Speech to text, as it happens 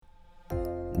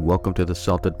Welcome to the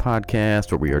Salted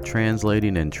Podcast, where we are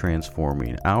translating and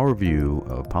transforming our view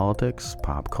of politics,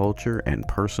 pop culture, and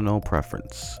personal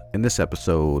preference. In this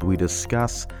episode, we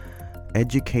discuss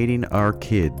educating our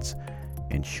kids,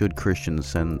 and should Christians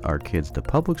send our kids to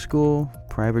public school,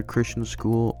 private Christian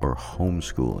school, or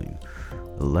homeschooling?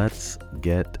 Let's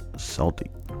get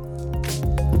salty.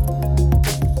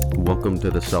 Welcome to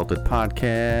the Salted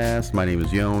Podcast. My name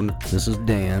is Yon. This is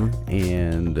Dan.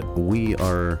 And we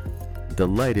are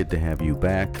delighted to have you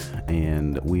back,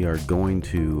 and we are going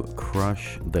to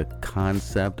crush the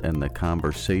concept and the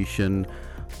conversation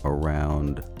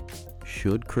around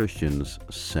should Christians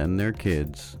send their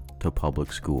kids to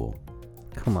public school.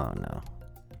 Come on now.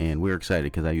 And we're excited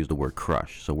because I used the word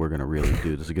crush, so we're going to really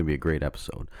do this. Is going to be a great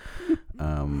episode.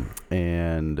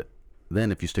 And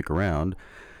then if you stick around,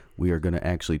 we are going to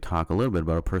actually talk a little bit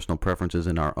about our personal preferences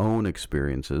and our own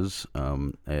experiences,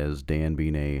 as Dan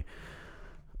being a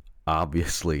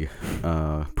obviously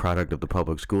product of the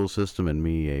public school system, and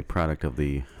me a product of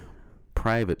the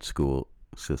private school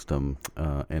system,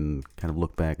 and kind of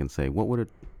look back and say, what would it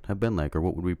have been like, or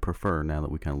what would we prefer now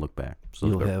that we kind of look back? So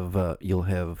you'll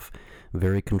have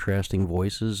very contrasting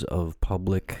voices of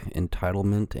public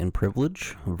entitlement and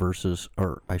privilege versus,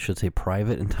 or I should say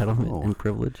private entitlement and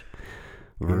privilege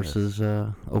versus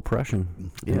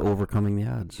oppression and overcoming the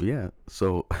odds. Yeah.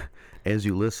 So as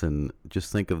you listen,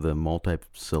 just think of the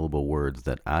multi-syllable words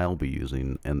that I'll be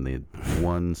using and the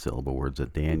one-syllable words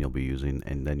that Dan will be using,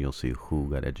 and then you'll see who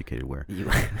got educated where.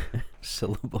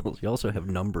 Syllables. You also have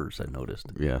numbers, I noticed.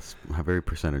 Yes, very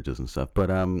percentages and stuff. But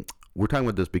we're talking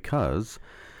about this because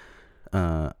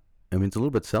I mean, it's a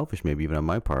little bit selfish, maybe even on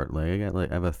my part. I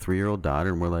have a 3-year-old daughter,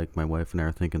 and we're like, my wife and I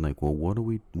are thinking, like, well, what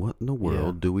in the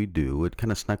world do we do? It kind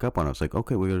of snuck up on us, like,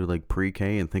 okay, we go to like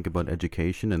pre-K and think about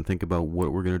education and think about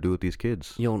what we're going to do with these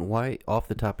kids. Yon, why, off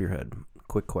the top of your head,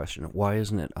 quick question, why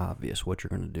isn't it obvious what you're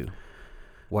going to do?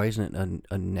 Why isn't it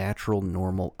a natural,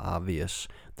 normal, obvious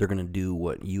they're going to do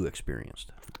what you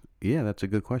experienced? Yeah, that's a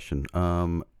good question.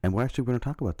 And we're actually going to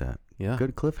talk about that. Yeah.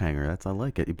 Good cliffhanger. I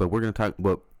like it. But we're going to talk,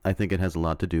 well, I think it has a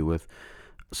lot to do with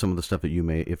some of the stuff that you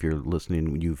may, if you're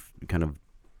listening, you've kind of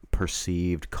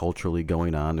perceived culturally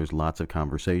going on. There's lots of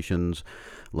conversations,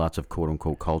 lots of quote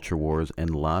unquote culture wars,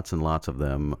 and lots of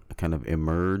them kind of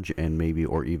emerge and maybe,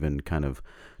 or even kind of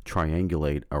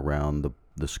triangulate around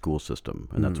the school system.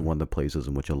 And that's one of the places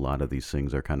in which a lot of these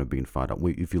things are kind of being fought out.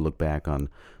 If you look back on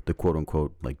the quote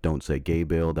unquote, like, Don't Say Gay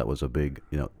bill, that was a big,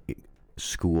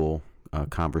 school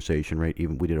conversation, right?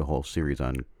 Even we did a whole series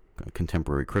on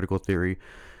contemporary critical theory.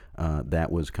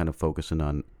 That was kind of focusing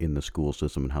on in the school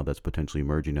system and how that's potentially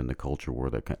emerging in the culture war,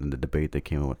 and the debate that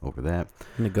came over that.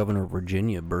 And the governor of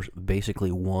Virginia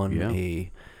basically won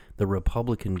the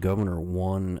Republican governor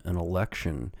won an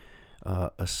election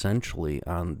essentially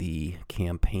on the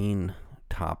campaign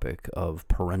topic of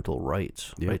parental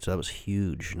rights, right? So that was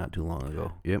huge not too long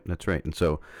ago. Yep, that's right. And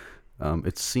so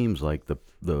it seems like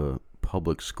the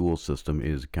public school system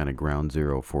is kind of ground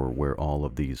zero for where all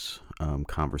of these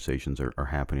conversations are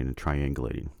happening and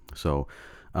triangulating. So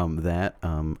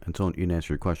and so you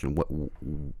answer your question,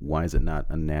 why is it not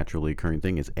a naturally occurring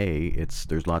thing? Is A,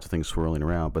 there's lots of things swirling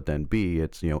around, but then B,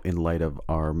 it's in light of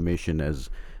our mission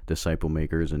as disciple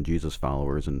makers and Jesus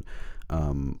followers, and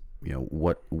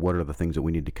what are the things that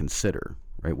we need to consider,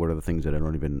 right? What are the things that I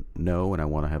don't even know, and I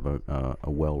want to have a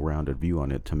well-rounded view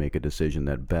on it to make a decision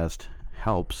that best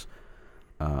helps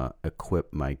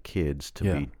equip my kids to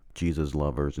be Jesus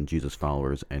lovers and Jesus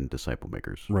followers and disciple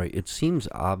makers. Right. It seems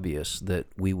obvious that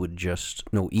we would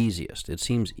it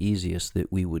seems easiest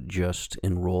that we would just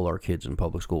enroll our kids in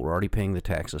public school. We're already paying the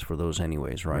taxes for those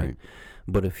anyways, right?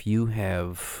 But if you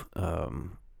have,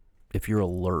 if you're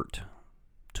alert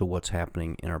to what's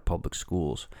happening in our public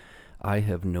schools, I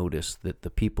have noticed that the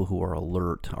people who are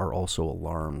alert are also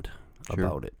alarmed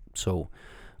about it. So,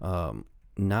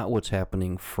 not what's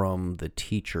happening from the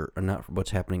teacher, or not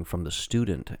what's happening from the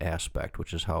student aspect,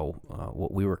 which is how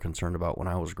what we were concerned about when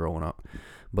I was growing up,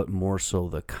 but more so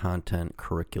the content,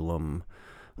 curriculum,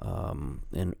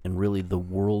 and really the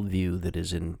worldview that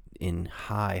is in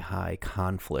high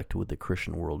conflict with the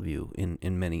Christian worldview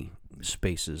in many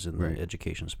spaces in the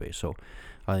education space. So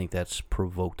I think that's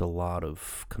provoked a lot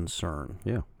of concern.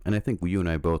 Yeah, and I think you and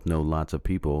I both know lots of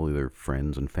people, either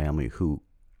friends and family, who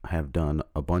have done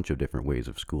a bunch of different ways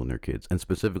of schooling their kids. And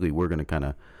specifically, we're going to kind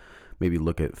of maybe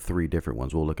look at 3 different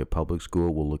ones. We'll look at public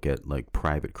school, we'll look at like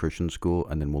private Christian school,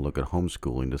 and then we'll look at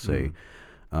homeschooling to say,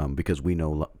 because we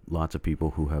know lots of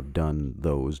people who have done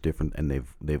those different, and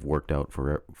they've worked out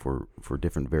for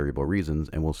different variable reasons.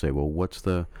 And we'll say, well, what's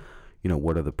the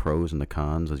what are the pros and the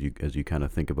cons as you kind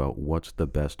of think about what's the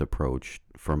best approach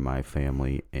for my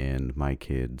family and my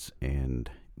kids and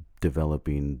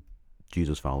developing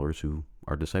Jesus followers who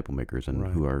are disciple makers and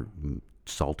who are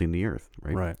salting the earth,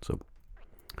 right? Right. So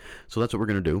that's what we're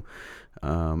going to do.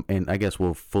 And I guess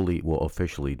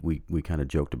officially, we kind of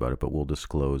joked about it, but we'll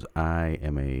disclose I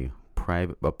am a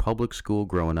public school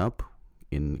growing up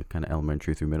in kind of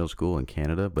elementary through middle school in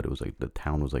Canada, but it was like the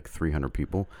town was like 300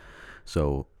 people.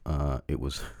 So it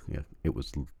was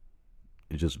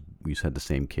just, we just had the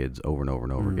same kids over and over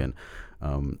and over again.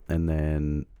 And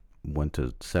then went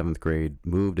to 7th grade,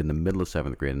 moved in the middle of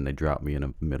 7th grade, and they dropped me in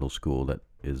a middle school that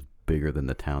is bigger than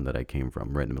the town that I came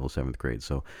from, right in the middle of 7th grade.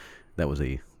 So that was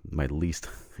my least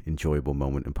enjoyable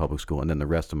moment in public school. And then the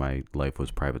rest of my life was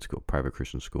private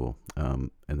Christian school.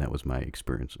 And that was my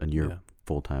experience. And you're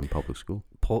full-time public school?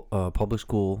 Public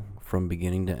school from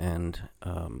beginning to end,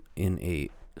 in a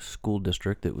school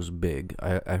district that was big.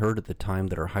 I heard at the time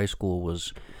that our high school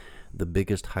was the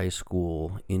biggest high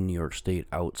school in New York State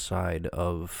outside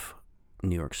of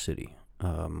New York City,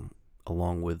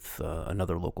 along with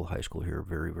another local high school here,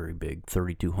 very, very big,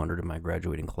 3,200 in my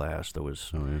graduating class. There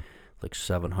was like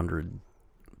 700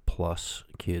 plus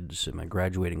kids in my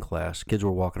graduating class. Kids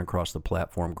were walking across the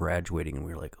platform graduating, and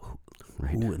we were like,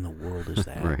 who in the world is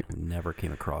that? We never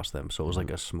came across them. So it was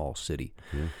like a small city.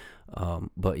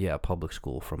 But yeah, public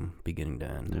school from beginning to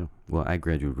end. Yeah. Well, I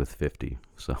graduated with 50,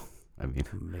 so I mean,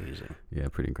 amazing. Yeah,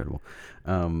 pretty incredible.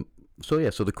 So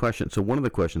one of the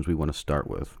questions we want to start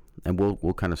with, and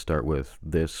we'll kind of start with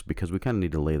this because we kind of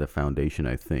need to lay the foundation,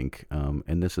 I think.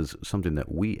 And this is something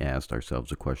that we asked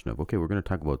ourselves a question of, okay, we're going to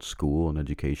talk about school and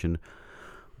education.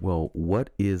 Well,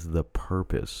 what is the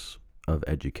purpose of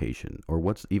education, or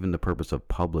what's even the purpose of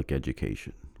public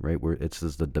education, right? Where it's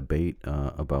just the debate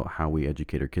about how we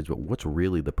educate our kids, but what's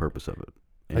really the purpose of it?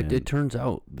 It turns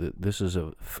out that this is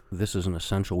an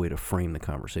essential way to frame the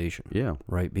conversation. Yeah.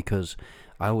 Right? Because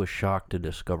I was shocked to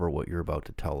discover what you're about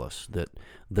to tell us, that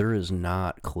there is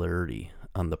not clarity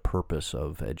on the purpose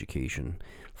of education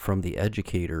from the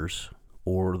educators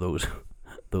or those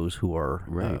who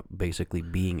are basically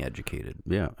being educated.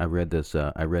 Yeah, I read this.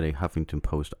 I read a Huffington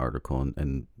Post article,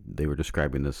 and they were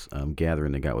describing this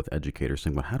gathering they got with educators,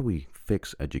 saying, "Well, how do we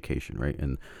fix education?" Right,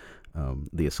 and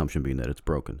the assumption being that it's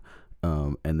broken.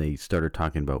 And they started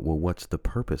talking about, well, what's the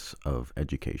purpose of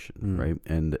education, right?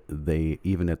 And they,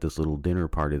 even at this little dinner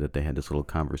party that they had, this little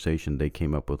conversation, they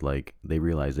came up with, like, they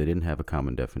realized they didn't have a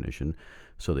common definition.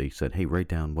 So they said, hey, write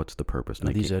down what's the purpose.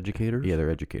 Are these educators? Yeah,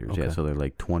 they're educators. Okay. Yeah, so they're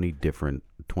like 20 different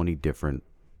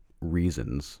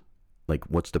reasons. Like,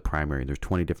 what's the primary? There's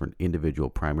 20 different individual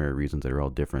primary reasons that are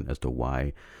all different as to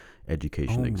why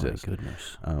education exists. Oh, my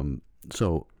goodness.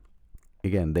 So,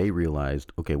 again, they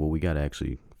realized, okay, well, we got to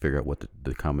actually figure out what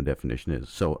the common definition is.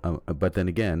 So, but then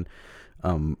again,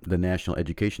 the National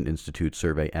Education Institute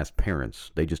survey asked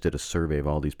parents. They just did a survey of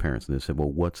all these parents, and they said,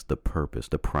 well, what's the purpose,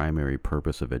 the primary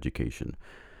purpose of education?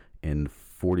 And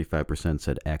 45%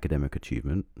 said academic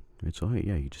achievement. Right? So, hey,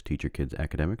 yeah, you just teach your kids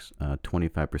academics.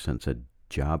 25% said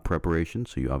job preparation.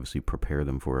 So you obviously prepare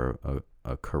them for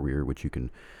a career, which you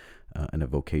can, and a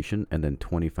vocation. And then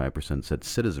 25% said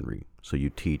citizenry. So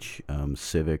you teach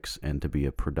civics and to be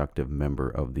a productive member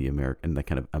of the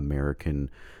kind of American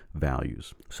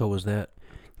values. So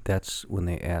that's when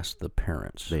they asked the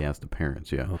parents? They asked the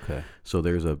parents, yeah. Okay. So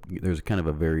there's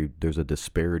a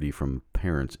disparity from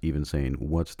parents even saying,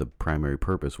 what's the primary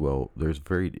purpose? Well,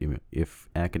 if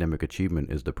academic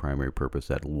achievement is the primary purpose,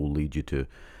 that will lead you to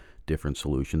different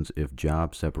solutions. If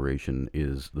job separation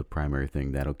is the primary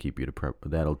thing, that'll keep you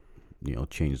that'll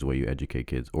change the way you educate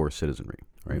kids, or citizenry,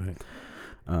 right?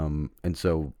 And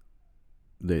so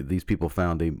these people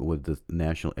found, with the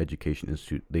National Education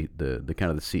Institute, the kind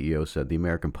of the CEO said the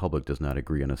American public does not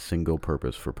agree on a single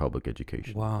purpose for public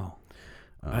education. Wow.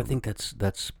 I think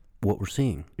that's what we're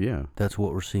seeing. Yeah. That's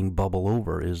what we're seeing bubble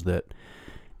over, is that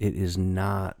it is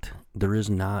not, there is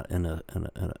not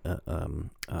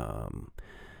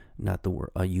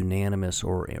a unanimous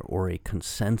or a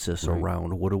consensus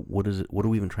around what are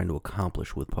we even trying to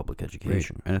accomplish with public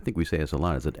education. Right. And I think we say this a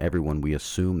lot, is that we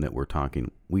assume that we're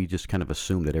talking, we just kind of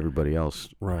assume that everybody else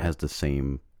has the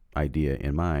same idea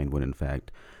in mind, when in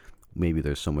fact maybe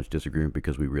there's so much disagreement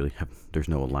because there's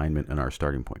no alignment in our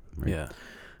starting point, right? Yeah.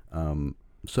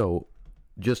 So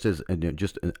just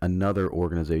another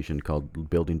organization called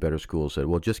Building Better Schools said,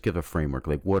 well, just give a framework,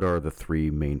 like what are the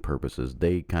three main purposes?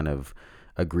 They kind of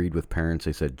agreed with parents.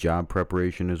 They said job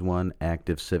preparation is one,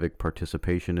 active civic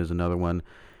participation is another one,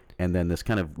 And then this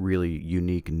kind of really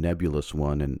unique, nebulous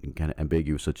one and kind of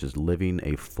ambiguous, such as living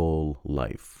a full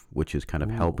life, which is kind of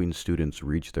helping students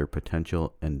reach their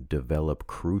potential and develop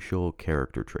crucial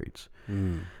character traits.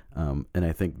 And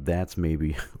I think that's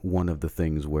maybe one of the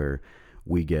things where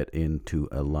we get into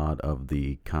a lot of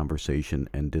the conversation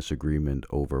and disagreement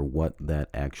over what that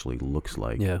actually looks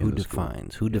like. Yeah, who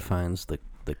defines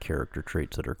the character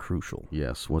traits that are crucial?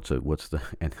 Yes,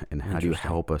 and how do you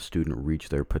help a student reach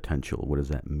their potential? What does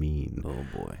that mean? Oh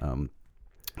boy.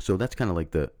 So that's kind of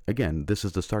like this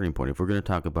is the starting point. If we're going to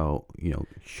talk about,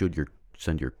 should your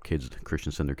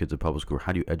Christians send their kids to public school,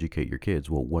 how do you educate your kids?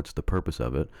 Well, what's the purpose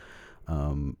of it?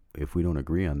 If we don't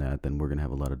agree on that, then we're going to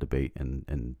have a lot of debate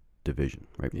and division,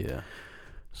 right? Yeah.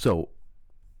 So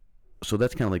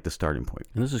that's kind of like the starting point.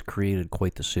 And this has created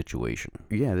quite the situation.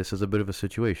 Yeah, this is a bit of a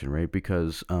situation, right?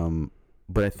 Because,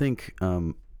 but I think,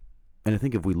 and I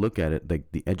think if we look at it,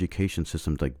 like the education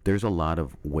system, like there's a lot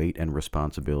of weight and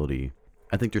responsibility.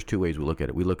 I think there's two ways we look at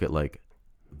it. We look at like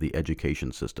the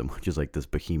education system, which is like this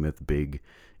behemoth big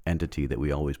entity that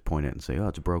we always point at and say, oh,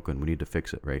 it's broken, we need to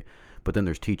fix it, right? But then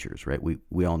there's teachers, right?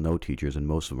 We all know teachers, and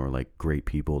most of them are like great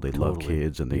people. They love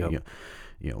kids, and they,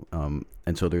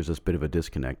 and so there's this bit of a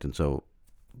disconnect, and so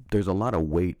there's a lot of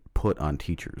weight put on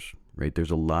teachers, right?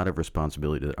 There's a lot of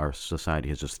responsibility that our society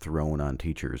has just thrown on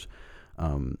teachers,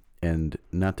 and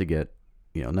not to get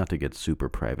super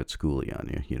private schooly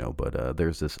on you, but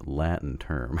there's this Latin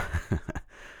term.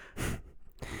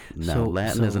 Now,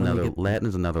 Latin is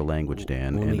another language,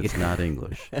 Dan, and it's not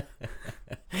English.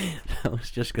 I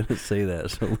was just going to say that,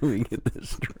 so let me get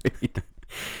this straight.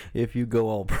 If you go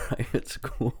all private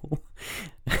school,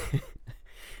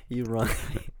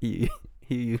 you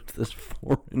use this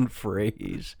foreign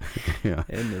phrase,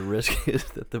 and the risk is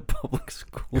that the public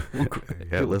school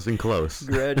listen close.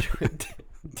 Graduate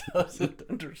doesn't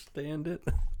understand it.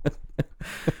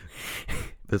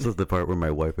 This is the part where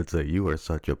my wife would say, "You are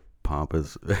such a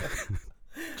pompous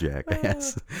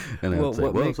jackass," and I would say,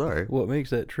 "Well, sorry." What makes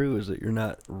that true is that you're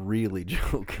not really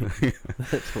joking.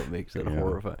 That's what makes it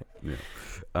horrifying. Yeah.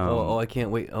 I can't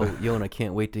wait. Oh, Yon, I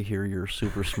can't wait to hear your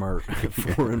super smart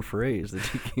foreign phrase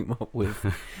that you came up with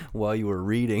while you were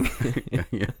reading.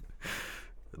 Yeah.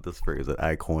 This phrase that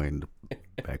I coined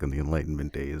back in the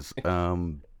Enlightenment days.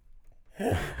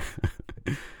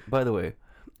 By the way,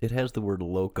 it has the word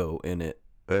loco in it.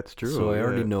 That's true. So I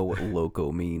already know what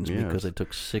loco means because I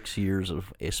took 6 years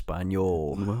of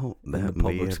Espanol. Well, that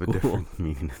may have a different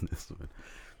meaning in this one.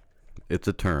 It's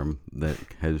a term that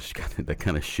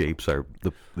kind of shapes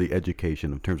the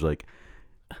education in terms of like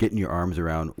getting your arms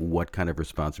around what kind of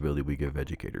responsibility we give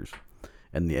educators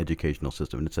and the educational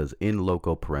system. And it says in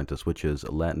loco parentis, which is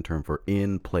a Latin term for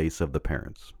in place of the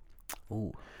parents.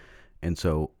 Oh. And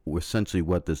so essentially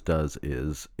what this does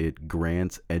is it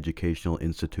grants educational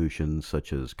institutions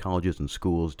such as colleges and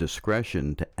schools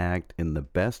discretion to act in the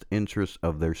best interests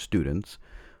of their students,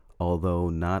 although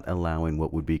not allowing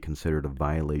what would be considered a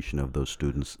violation of those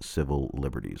students' civil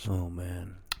liberties. Oh,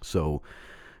 man. So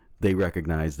they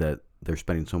recognize that they're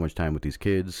spending so much time with these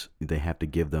kids, they have to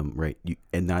give them,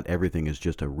 and not everything is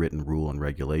just a written rule and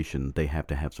regulation. They have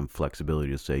to have some flexibility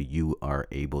to say you are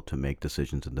able to make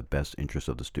decisions in the best interest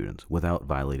of the students without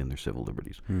violating their civil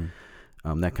liberties.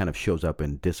 That kind of shows up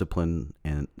in discipline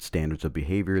and standards of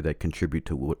behavior that contribute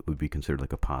to what would be considered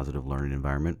like a positive learning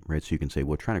environment, right? So you can say,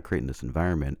 we're trying to create in this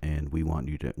environment, and we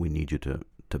need you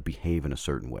to behave in a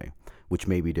certain way, which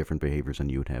may be different behaviors than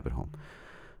you would have at home.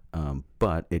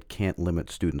 But it can't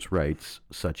limit students' rights,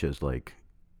 such as like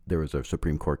there was a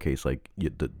Supreme Court case like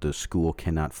the school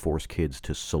cannot force kids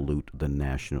to salute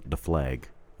the flag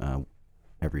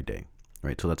every day,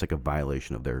 right? So that's like a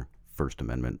violation of their First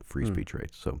Amendment free speech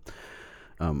rights. So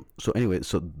anyway,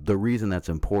 so the reason that's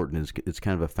important is it's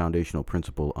kind of a foundational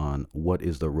principle on what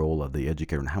is the role of the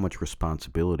educator and how much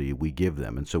responsibility we give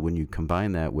them. And so when you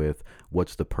combine that with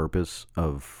what's the purpose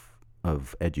of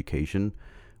education,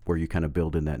 where you kind of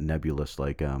build in that nebulous,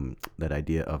 like that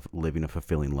idea of living a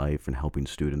fulfilling life and helping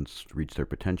students reach their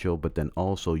potential, but then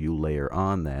also you layer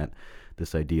on that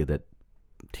this idea that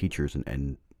teachers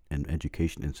and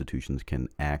education institutions can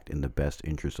act in the best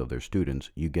interest of their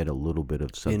students, you get a little bit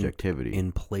of subjectivity.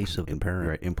 In place of the parent.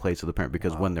 Right, in place of the parent,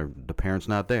 because when the parent's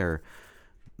not there,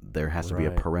 there has to be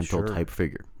a parental type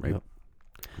figure, right? Yep.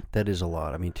 That is a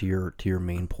lot. I mean, to your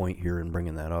main point here in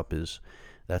bringing that up is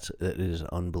that is an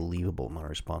unbelievable amount of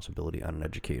responsibility on an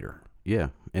educator. Yeah,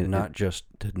 and not just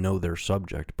to know their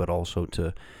subject, but also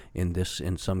to,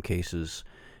 in some cases,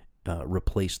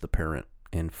 replace the parent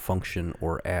and function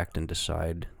or act and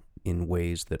decide in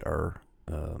ways that are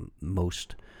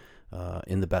most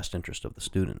in the best interest of the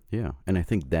student. Yeah, and I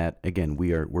think that again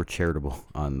we're charitable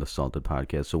on the Salted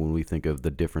Podcast. So when we think of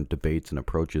the different debates and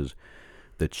approaches,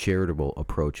 the charitable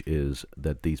approach is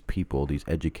that these people, these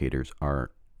educators,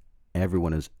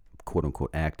 everyone is quote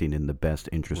unquote acting in the best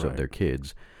interest of their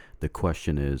kids. The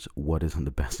question is, what is in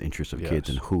the best interest of kids,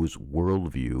 and whose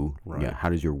worldview? Right. Yeah, how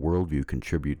does your worldview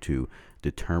contribute to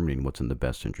determining what's in the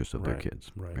best interest of their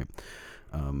kids? Right.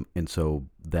 And so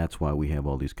that's why we have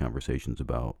all these conversations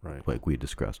about, like we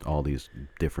discussed, all these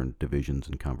different divisions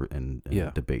and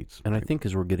debates. And I think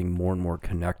as we're getting more and more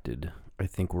connected, I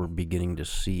think we're beginning to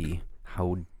see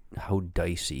how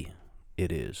dicey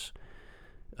it is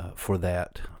for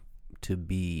that to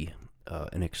be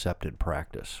an accepted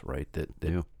practice, right?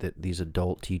 That these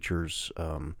adult teachers,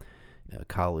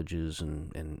 colleges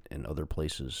and other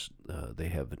places, they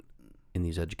have in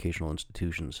these educational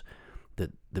institutions,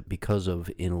 that because of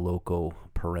in loco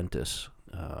parentis,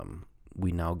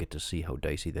 we now get to see how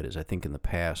dicey that is. I think in the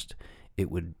past it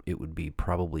would be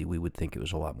probably, we would think it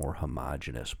was a lot more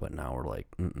homogenous, but now we're like,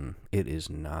 it is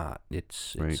not.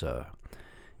 It's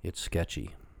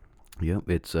sketchy. Yep,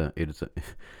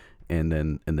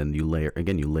 and then you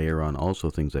layer on also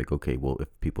things like, okay, well, if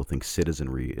people think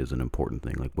citizenry is an important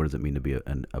thing, like what does it mean to be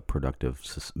a productive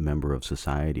member of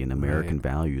society and American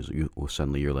values?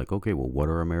 Suddenly you're like, okay, well, what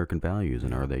are American values,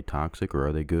 and are they toxic or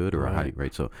are they good, or how do you,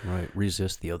 So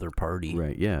resist the other party.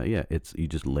 Right. Yeah. It's, you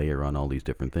just layer on all these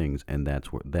different things, and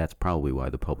that's probably why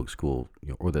the public school,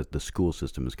 or the school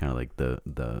system is kind of like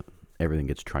the everything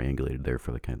gets triangulated there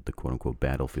for the kind of the quote unquote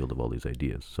battlefield of all these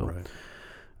ideas. So.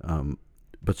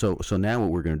 But so now what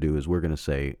we're going to do is we're going to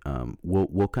say,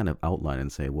 we'll kind of outline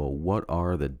and say, well, what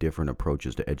are the different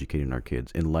approaches to educating our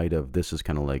kids in light of, this is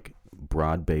kind of like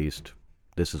broad-based,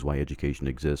 this is why education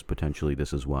exists, potentially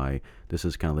this is why, this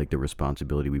is kind of like the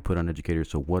responsibility we put on educators.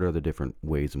 So what are the different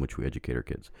ways in which we educate our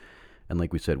kids? And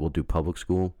like we said, we'll do public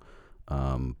school,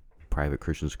 private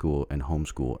Christian school, and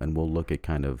homeschool, and we'll look at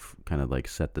kind of like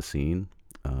set the scene.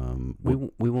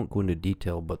 We won't go into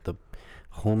detail, but the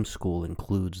homeschool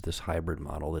includes this hybrid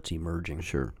model that's emerging.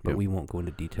 Sure. But we won't go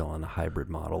into detail on the hybrid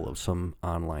model of some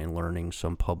online learning,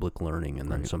 some public learning,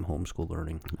 and then some homeschool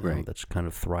learning. That's kind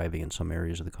of thriving in some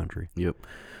areas of the country. Yep.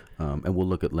 And we'll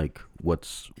look at like what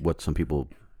some people,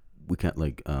 we can't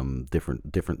like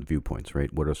different viewpoints,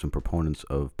 right? What are some proponents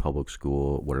of public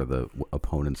school? What are the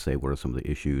opponents say? What are some of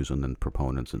the issues? And then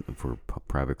proponents for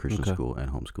private Christian school and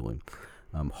homeschooling.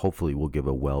 Hopefully we'll give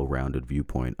a well-rounded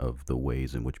viewpoint of the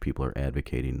ways in which people are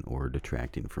advocating or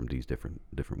detracting from these different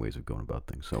ways of going about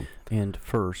things. So, and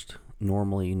first,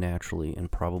 normally, naturally,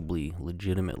 and probably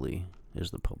legitimately,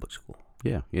 is the public school.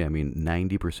 Yeah. I mean,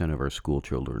 90% of our school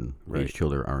children, age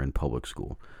children, are in public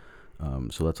school.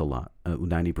 So that's a lot.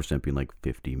 90% being like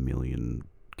 50 million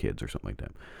kids or something like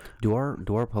that. Do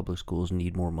our public schools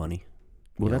need more money?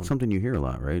 Well, that's something you hear a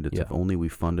lot, right? It's if only we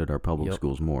funded our public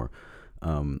schools more.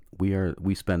 We are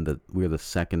the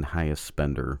second highest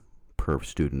spender per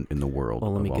student in the world.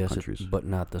 Well, let me guess countries. But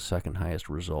not the second highest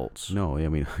results. No, I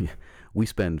mean, we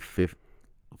spend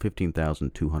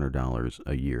 $15,200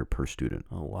 a year per student.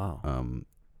 Oh wow!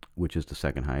 Which is the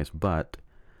second highest. But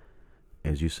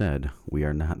as you said, we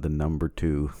are not the number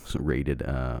 2 rated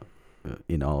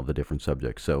in all of the different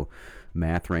subjects. So,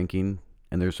 math ranking,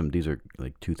 and these are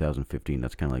like 2015.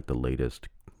 That's kind of like the latest.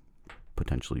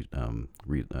 Potentially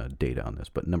data on this,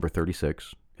 but number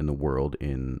 36 in the world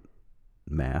in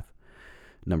math,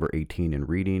 number 18 in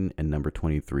reading, and number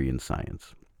 23 in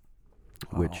science,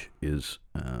 which is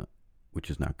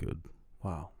not good.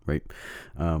 Wow. Right?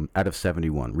 Out of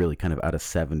 71, really kind of out of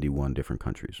 71 different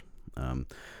countries.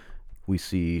 We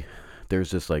see there's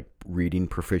this like reading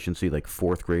proficiency, like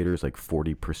fourth graders, like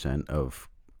 40% of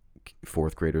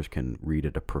fourth graders can read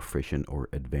at a proficient or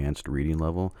advanced reading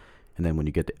level. And then when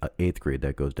you get to 8th grade,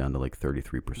 that goes down to like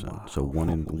 33%. Wow. So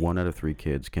one out of 3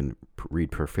 kids can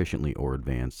read proficiently or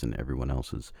advanced, and everyone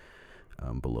else is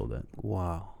below that.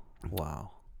 Wow.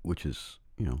 Which is,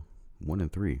 1 in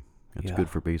 3. That's good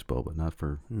for baseball, but not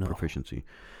for proficiency.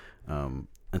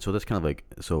 And so that's kind of like,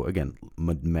 so again,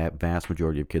 vast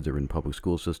majority of kids are in public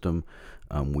school system.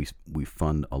 We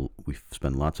spend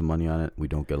lots of money on it. We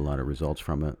don't get a lot of results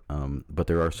from it. But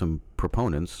there are some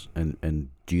proponents and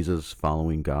Jesus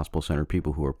following gospel centered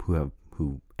people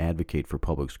who advocate for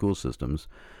public school systems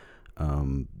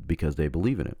because they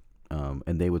believe in it.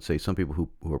 And they would say, some people who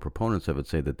are proponents of it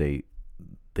say that they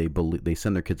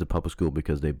send their kids to public school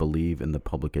because they believe in the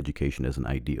public education as an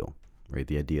ideal. Right,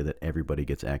 the idea that everybody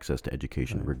gets access to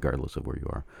education regardless of where you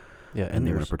are. Yeah, and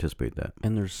they're going to participate in that.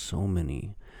 And there's so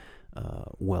many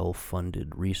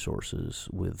well-funded resources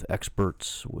with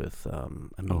experts, with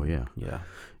yeah.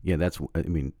 That's,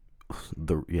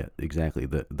 exactly,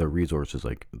 the resources,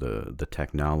 like the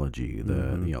technology,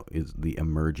 is the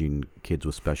emerging kids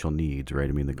with special needs, right?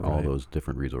 I mean, all Right. those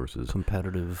different resources.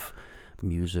 Competitive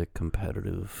music,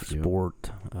 competitive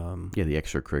sport. Yeah, the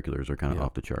extracurriculars are kind of Yep.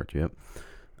 off the charts. Yep.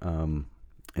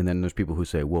 And then there's people who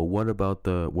say, well, what about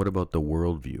the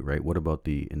worldview, right? What about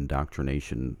the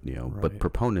indoctrination? But Right.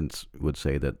 proponents would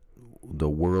say that the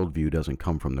worldview doesn't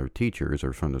come from their teachers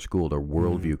or from the school. Their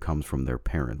worldview comes from their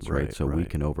parents, right? Right, So we right.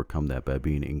 can overcome that by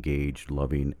being engaged,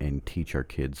 loving, and teach our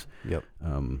kids, Yep.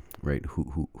 right,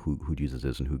 who Jesus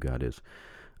is and who God is.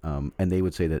 And they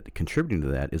would say that contributing to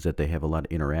that is that they have a lot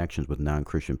of interactions with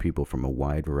non-Christian people from a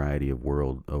wide variety of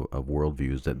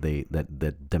worldviews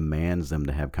that demands them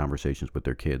to have conversations with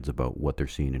their kids about what they're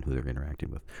seeing and who they're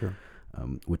interacting with, Sure.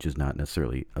 which is not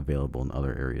necessarily available in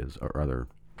other areas or other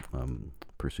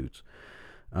pursuits.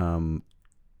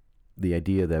 The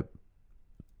idea that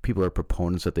people are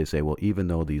proponents that they say, well, even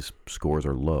though these scores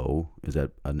are low, is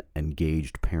that an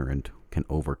engaged parent can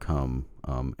overcome,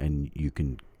 and you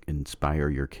can inspire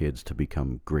your kids to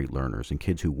become great learners, and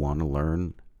kids who want to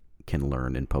learn can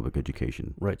learn in public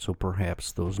education. Right. So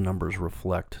perhaps those numbers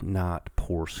reflect not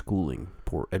poor schooling,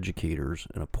 poor educators,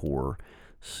 and a poor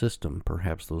system.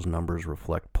 Perhaps those numbers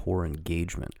reflect poor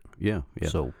engagement. Yeah.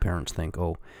 So parents think,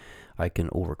 oh, I can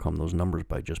overcome those numbers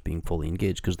by just being fully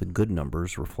engaged, because the good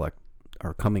numbers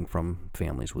are coming from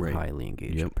families with Right. highly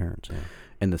engaged parents. Yeah.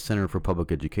 And the Center for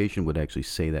Public Education would actually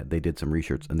say that they did some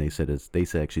research, and they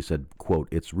actually said, quote,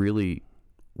 it's really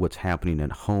what's happening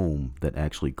at home that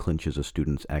actually clinches a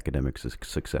student's academic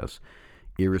success,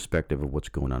 irrespective of what's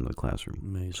going on in the classroom.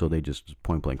 Amazing. So they just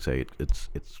point blank say it's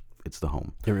the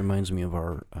home. It reminds me of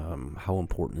our How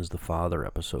Important is the Father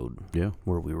episode,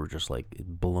 where we were just like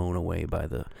blown away by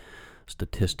the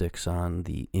statistics on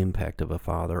the impact of a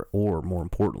father, or more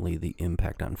importantly, the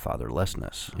impact on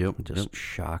fatherlessness. Just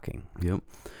shocking. Yep.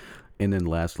 And then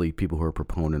lastly, people who are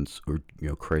proponents or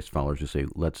Christ followers who say,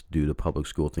 let's do the public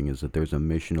school thing, is that there's a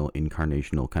missional,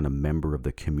 incarnational kind of member of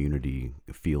the community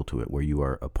feel to it, where you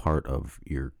are a part of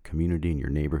your community and your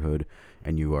neighborhood,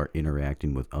 and you are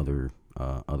interacting with other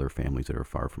families that are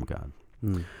far from God.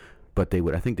 But they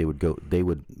would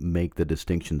make the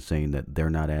distinction, saying that they're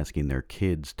not asking their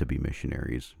kids to be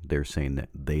missionaries. They're saying that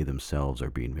they themselves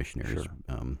are being missionaries.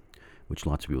 Sure. Which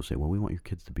lots of people say, well, we want your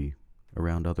kids to be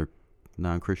around other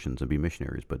non-Christians and be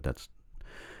missionaries, but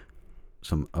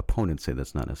some opponents say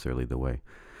that's not necessarily the way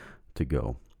to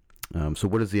go. So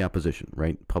what is the opposition,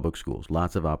 right? Public schools,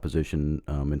 lots of opposition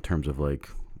in terms of, like,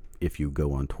 if you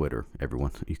go on Twitter,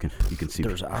 everyone, you can see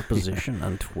there's opposition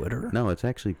on Twitter. No, it's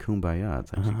actually kumbaya.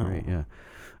 It's actually great. Yeah.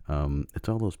 It's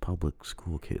all those public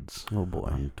school kids. Oh boy.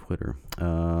 On Twitter.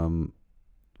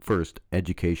 First,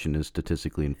 education is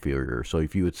statistically inferior. So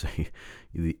if you would say,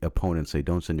 the opponents say,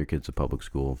 don't send your kids to public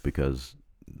school because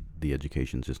the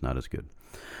education's just not as good.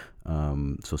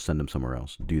 So send them somewhere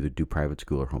else. Do private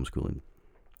school or homeschooling.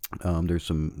 There's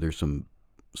some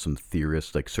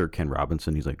theorists like Sir Ken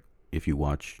Robinson. He's like, if you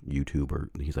watch YouTube,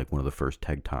 he's like one of the first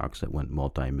TED Talks that went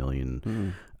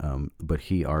multi-million. But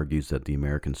he argues that the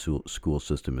American school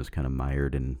system is kind of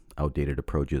mired in outdated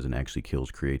approaches and actually kills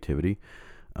creativity.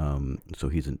 So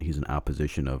he's in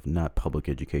opposition of not public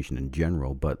education in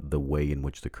general, but the way in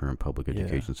which the current public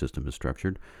education system is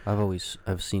structured.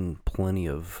 I've seen plenty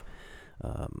of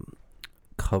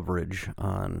coverage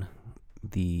on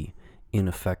the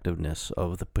ineffectiveness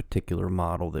of the particular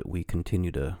model that we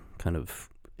continue to kind of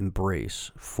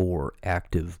embrace for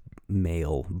active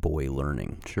male boy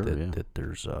learning. Sure, that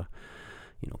there's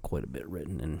quite a bit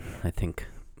written, and I think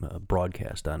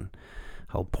broadcast on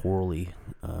how poorly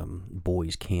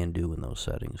boys can do in those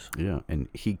settings. Yeah, and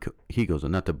he goes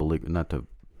on, not to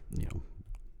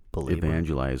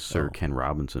evangelize Sir Ken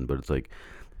Robinson, but it's like,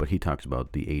 but he talks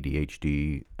about the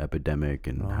ADHD epidemic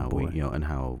and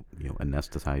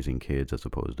anesthetizing kids as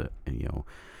opposed to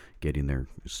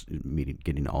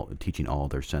teaching all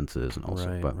their senses and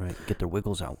also right. Get their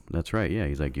wiggles out. That's right. Yeah,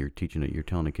 he's like, you're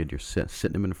telling a kid, you're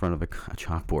sitting him in front of a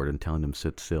chalkboard and telling him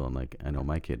sit still, and like, I know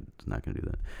my kid is not going to do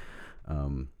that.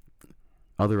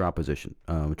 Other opposition,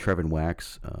 Trevin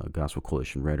Wax, Gospel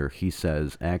Coalition writer, he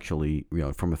says actually,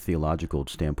 from a theological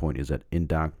standpoint, is that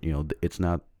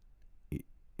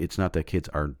it's not that kids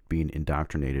are being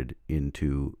indoctrinated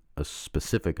into a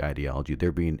specific ideology.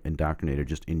 They're being indoctrinated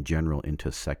just in general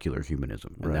into secular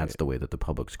humanism, and that's the way that the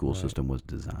public school system was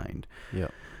designed. Yeah.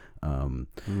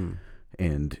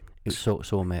 And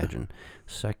so imagine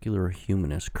secular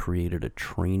humanists created a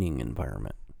training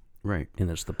environment. Right.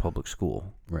 And it's the public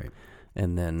school. Right.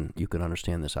 And then you can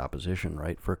understand this opposition,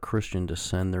 right? For a Christian to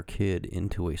send their kid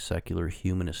into a secular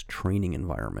humanist training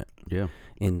environment, Yeah.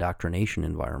 indoctrination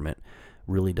environment,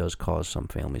 really does cause some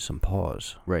families some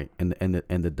pause. Right. And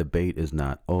the debate is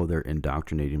not, oh, they're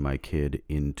indoctrinating my kid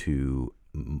into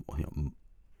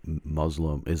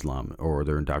Muslim Islam, or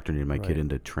they're indoctrinating my kid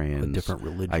into trans different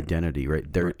religion identity,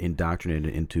 right? They're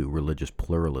indoctrinated into religious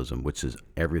pluralism, which is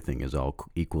everything is all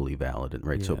equally valid, and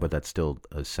right. So, but that's still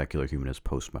a secular humanist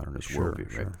postmodernist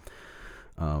worldview,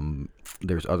 right?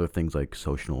 There's other things like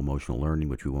social emotional learning,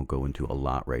 which we won't go into a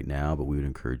lot right now, but we would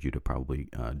encourage you to probably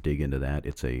dig into that.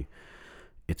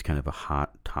 It's kind of a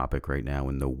hot topic right now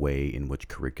in the way in which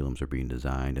curriculums are being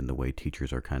designed and the way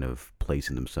teachers are kind of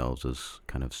placing themselves as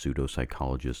kind of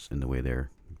pseudo-psychologists in the way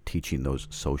they're teaching those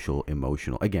social,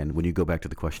 emotional. Again, when you go back to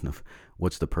the question of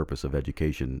what's the purpose of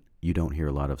education, you don't hear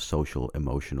a lot of social,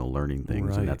 emotional learning things.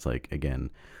 Right. And that's like, again,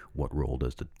 what role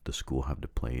does the school have to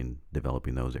play in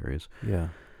developing those areas? Yeah.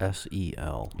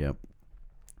 SEL. Yep.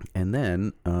 And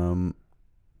then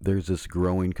there's this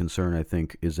growing concern, I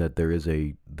think, is that there is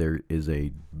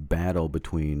a battle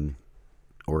between,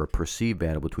 or a perceived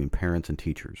battle between parents and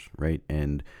teachers, right?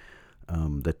 And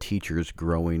the teachers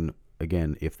growing,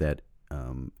 again, if that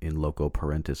in loco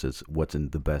parentis is what's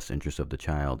in the best interest of the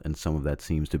child, and some of that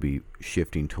seems to be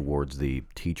shifting towards the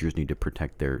teachers need to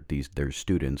protect their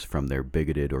students from their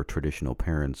bigoted or traditional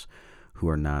parents who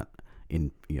are not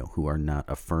who are not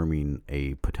affirming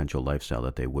a potential lifestyle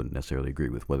that they wouldn't necessarily agree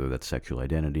with, whether that's sexual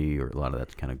identity, or a lot of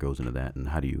that kind of goes into that. And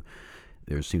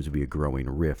there seems to be a growing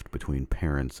rift between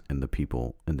parents and the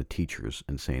people and the teachers,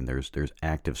 and saying there's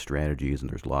active strategies and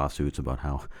there's lawsuits about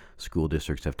how school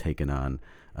districts have taken on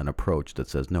an approach that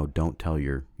says, no, don't tell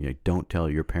your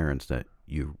parents that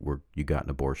you got an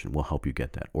abortion. We'll help you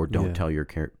get that. Or don't tell your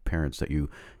parents that you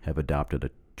have adopted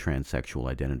a transsexual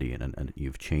identity and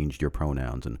you've changed your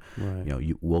pronouns, and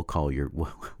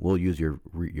we'll use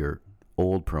your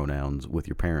old pronouns with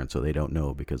your parents so they don't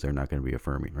know, because they're not going to be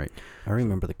affirming, right? I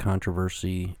remember the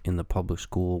controversy in the public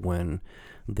school when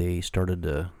they started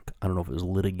to, I don't know if it was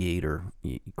litigate or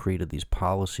created these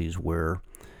policies where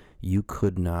you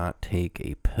could not take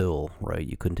a pill, right?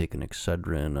 You couldn't take an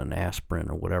Excedrin, an aspirin,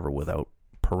 or whatever without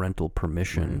parental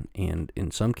permission. Right. And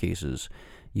in some cases,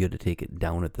 you had to take it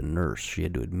down at the nurse. He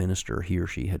or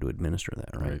she had to administer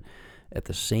that, right? At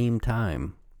the same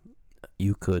time,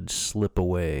 you could slip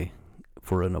away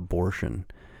for an abortion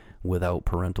without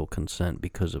parental consent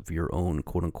because of your own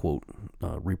quote-unquote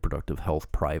reproductive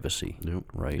health privacy,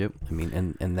 right? Yep. I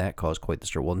mean, and that caused quite the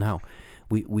stir. Well, now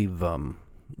we've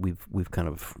kind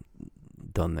of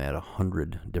done that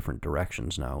 100 different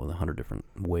directions now, in 100 different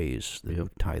ways that have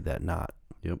tied that knot.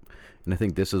 Yep. And I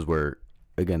think this is where,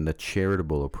 again, the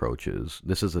charitable approaches,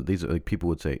 these are like, people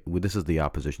would say, well, this is the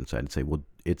opposition side, and say, well,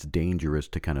 it's dangerous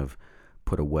to kind of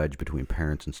put a wedge between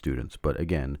parents and students. But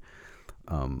again,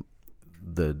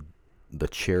 the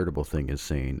charitable thing is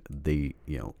saying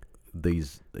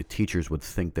these teachers would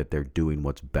think that they're doing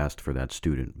what's best for that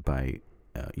student by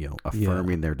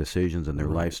affirming their decisions and their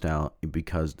lifestyle,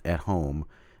 because at home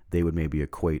they would maybe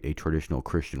equate a traditional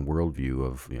Christian worldview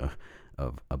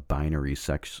of a binary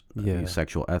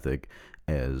sexual ethic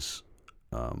as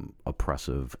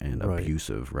oppressive and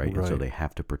abusive, right? And so they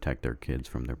have to protect their kids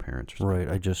from their parents. Right.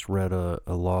 I just read a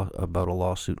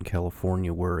lawsuit in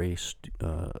California where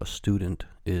a student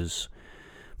is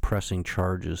pressing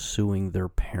charges, suing their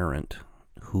parent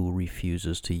who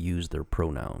refuses to use their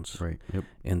pronouns. Right. Yep.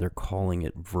 And they're calling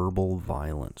it verbal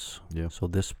violence. Yeah. So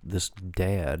this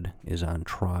dad is on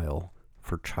trial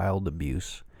for child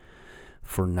abuse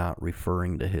for not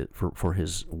referring to for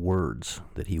his words,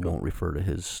 that he won't refer to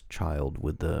his child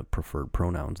with the preferred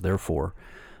pronouns. Therefore,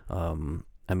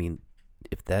 I mean,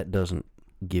 if that doesn't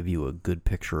give you a good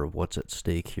picture of what's at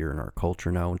stake here in our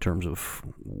culture now in terms of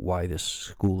why this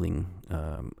schooling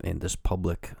and this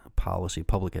public policy,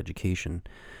 public education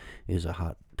is a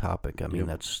hot topic. I mean,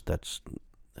 that's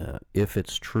if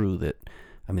it's true that,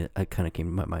 I mean, it kind of came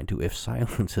to my mind too. If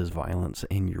silence is violence,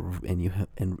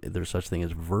 and there's such thing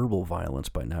as verbal violence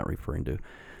by not referring to,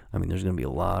 I mean, there's going to be a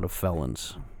lot of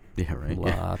felons. Yeah, right.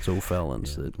 Lots of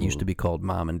felons that used to be called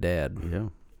mom and dad. Yeah,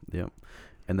 yeah.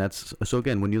 And that's, so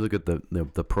again, when you look at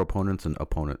the proponents and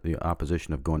opponent, the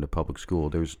opposition of going to public school,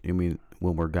 when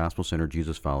we're gospel-centered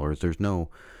Jesus followers, there's no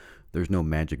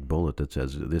magic bullet that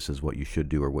says this is what you should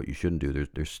do or what you shouldn't do.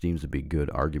 There seems to be good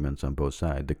arguments on both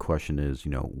sides. The question is,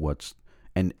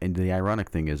 And the ironic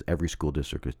thing is every school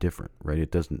district is different, right?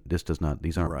 This does not,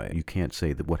 these aren't, Right. you can't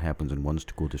say that what happens in one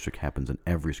school district happens in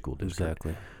every school district.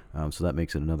 Exactly. So that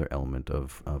makes it another element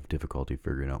of difficulty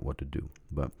figuring out what to do.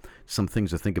 But some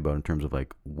things to think about in terms of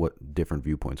like what different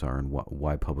viewpoints are and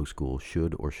why public school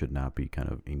should or should not be kind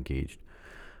of engaged.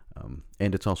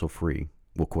 And it's also free,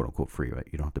 well, quote unquote free, right?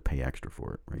 You don't have to pay extra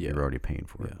for it, right? Yeah. You're already paying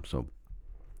for Yeah. it.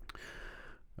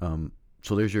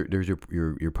 So there's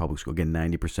your public school. Again,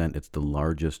 90%. It's the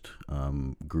largest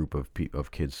group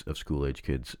of kids, of school age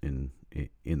kids in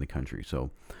the country. So,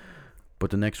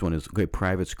 but the next one is, okay,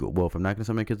 private school. Well, if I'm not going to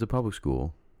send my kids to public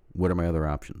school, what are my other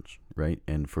options, right?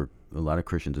 And for a lot of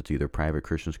Christians, it's either private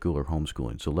Christian school or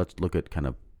homeschooling. So let's look at kind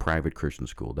of private Christian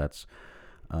school. That's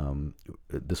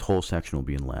this whole section will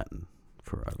be in Latin.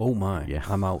 Oh my! Yeah.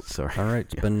 I'm out. Sorry. All right,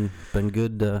 it's been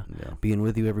good being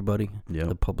with you, everybody. Yep.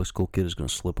 The public school kid is going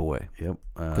to slip away. Yep.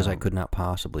 Because I could not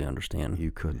possibly understand.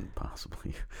 You couldn't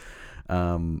possibly.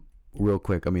 Real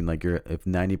quick, I mean, like if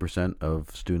 90%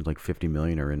 of students, like 50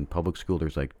 million, are in public school,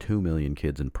 there's like 2 million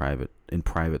kids in private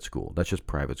school. That's just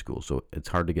private school. So it's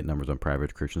hard to get numbers on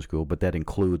private Christian school, but that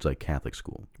includes like Catholic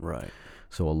school. Right.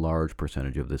 So a large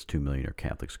percentage of this 2 million are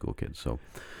Catholic school kids. So,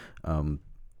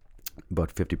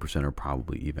 but 50% are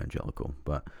probably evangelical.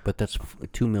 But that's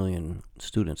 2 million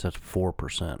students. That's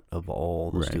 4% of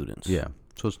all the students. Yeah.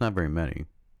 So it's not very many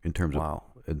in terms wow.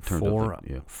 of in terms four, of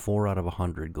the, 4 out of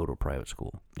 100 go to a private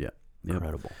school. Yeah.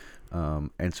 Incredible.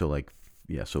 And so like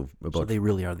so they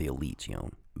really are the elites,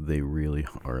 They really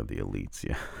are the elites,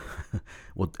 yeah.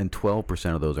 Well, and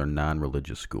 12% of those are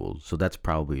non-religious schools, so that's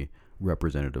probably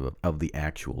representative of the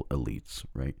actual elites,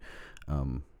 right?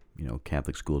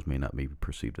 Catholic schools may not be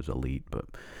perceived as elite, but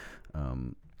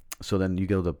so then you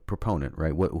go to the proponent,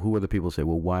 right? Who are the people who say,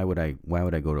 well, why would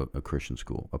I go to a Christian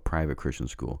school, a private Christian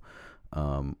school?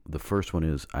 The first one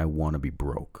is, I want to be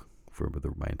broke for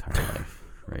my entire life,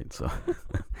 right? So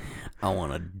I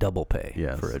want to double pay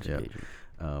for education.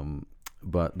 Yeah.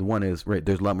 But the one is, right,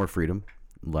 there's a lot more freedom.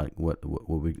 Like what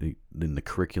we in the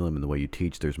curriculum and the way you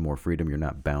teach, there's more freedom. You're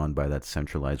not bound by that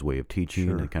centralized way of teaching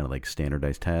and kind of like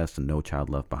standardized tests and no child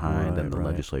left behind, and the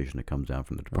legislation that comes down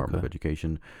from the Department of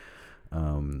Education.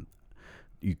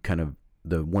 You kind of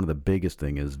one of the biggest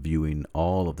thing is viewing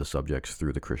all of the subjects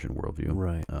through the Christian worldview.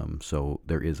 Right. So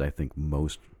there is, I think,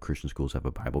 most Christian schools have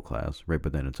a Bible class, right?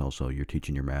 But then it's also you're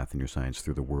teaching your math and your science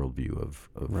through the worldview of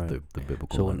the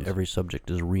biblical. So lens. in every subject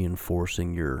is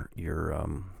reinforcing your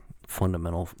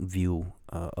fundamental view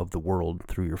of the world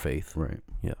through your faith. Right.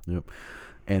 Yeah. Yep.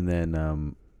 And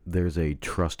then there's a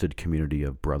trusted community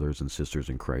of brothers and sisters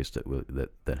in Christ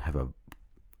that have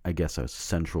a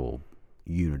central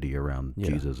unity around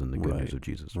Jesus and the good news of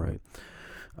Jesus. Right.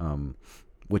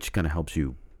 Which kind of helps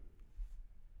you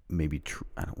maybe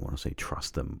I don't want to say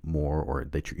trust them more, or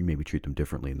you maybe treat them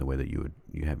differently in the way that you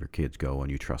have your kids go,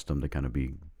 and you trust them to kind of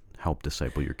help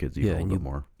disciple your kids even a little bit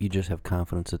more. You just have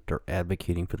confidence that they're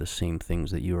advocating for the same things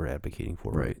that you are advocating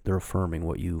for. Right. They're affirming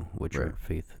what your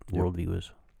faith worldview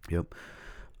is. Yep.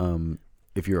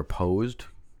 If you're opposed,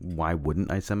 why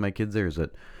wouldn't I send my kids there? Is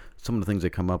that some of the things that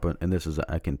come up, and this is,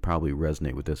 I can probably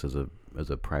resonate with this as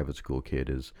a private school kid,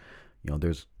 is,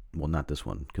 there's, well, not this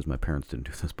one because my parents didn't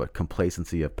do this, but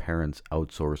complacency of parents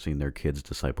outsourcing their kids'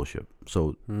 discipleship.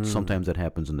 So sometimes that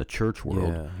happens in the church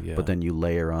world, but then you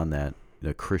layer on that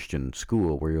a Christian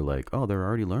school where you're like, oh, they're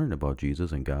already learning about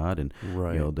Jesus and God, and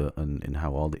and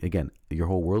how again, your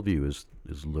whole worldview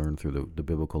is learned through the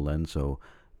biblical lens. So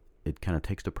it kind of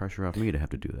takes the pressure off me to have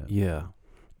to do that. Yeah.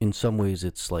 In some ways,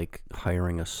 it's like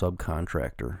hiring a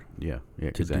subcontractor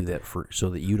to do that so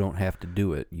that you don't have to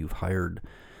do it. You've hired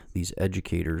these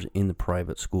educators in the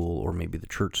private school or maybe the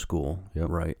church school,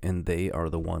 right? And they are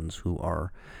the ones who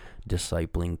are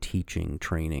discipling, teaching,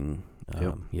 training,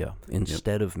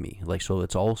 instead of me. Like, so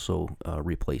it's also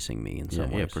replacing me in some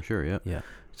ways. Yeah, for sure, yeah.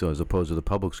 So as opposed to the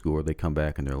public school where they come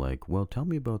back and they're like, well, tell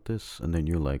me about this. And then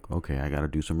you're like, okay, I got to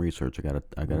do some research. I got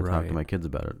to talk to my kids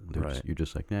about it. You're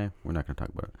just like, nah, we're not going to talk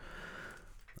about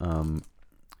it.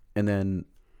 And then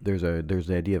there's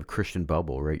the idea of Christian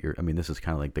bubble, right? This is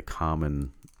kind of like the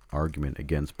common argument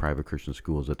against private Christian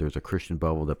schools, that there's a Christian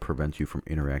bubble that prevents you from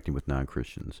interacting with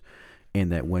non-Christians. And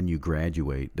that when you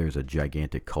graduate, there's a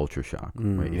gigantic culture shock,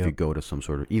 right? If you go to some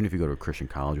sort of, even if you go to a Christian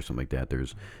college or something like that,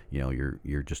 there's,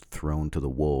 you're just thrown to the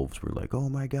wolves. We're like, oh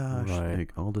my gosh,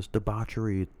 like all this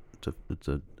debauchery, it's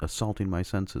assaulting my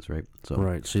senses, right?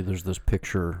 So see, there's this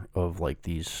picture of like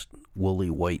these woolly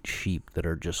white sheep that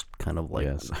are just kind of like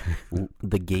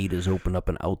the gate is opened up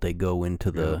and out they go into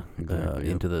the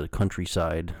into the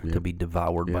countryside to be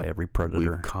devoured by every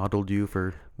predator. We've coddled you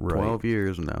for 12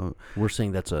 years now. We're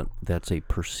saying that's a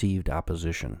perceived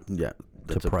opposition. Yeah,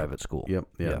 to private school. Yep.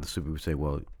 Yeah. So we would say,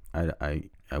 well, I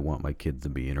want my kids to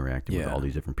be interacting with all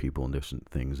these different people and different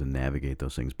things and navigate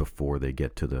those things before they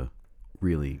get to the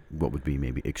really what would be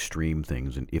maybe extreme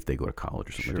things, and if they go to college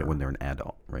or something like that, when they're an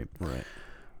adult, right? Right.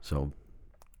 So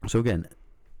again,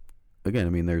 I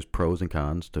mean, there's pros and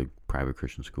cons to private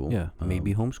Christian school. Yeah,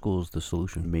 maybe homeschool is the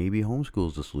solution. Maybe homeschool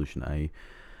is the solution.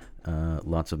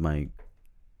 Lots of my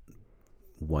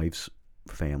wife's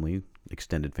family,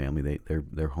 extended family,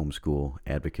 they're homeschool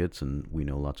advocates, and we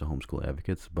know lots of homeschool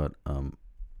advocates. But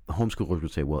homeschoolers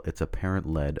would say, well, it's a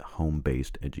parent-led,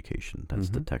 home-based education. That's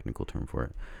the technical term for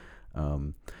it.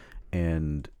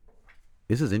 And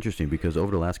this is interesting because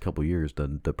over the last couple of years,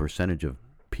 the percentage of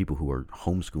people who are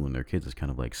homeschooling their kids is kind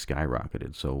of like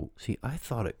skyrocketed. So see, I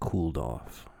thought it cooled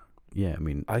off. Yeah, I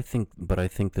mean, I think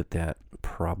that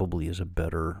probably is a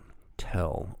better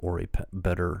tell, or a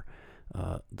better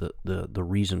the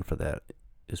reason for that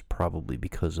is probably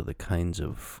because of the kinds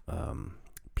of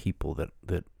people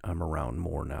that I'm around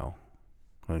more now.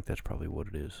 I think that's probably what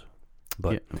it is.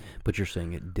 But but you're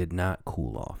saying it did not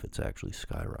cool off. It's actually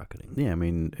skyrocketing. Yeah, I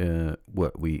mean,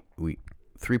 we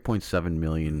 3.7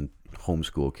 million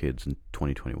homeschool kids in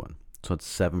 2021. So it's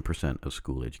 7% of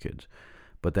school age kids.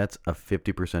 But that's a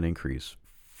 50% increase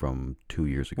from 2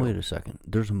 years ago. Wait a second.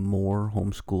 There's more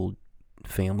homeschooled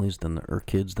families or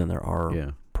kids than there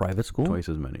are private school? Twice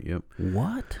as many, yep.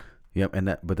 What? Yep,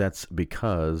 but that's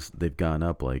because they've gone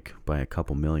up like by a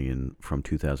couple million from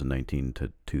 2019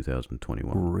 to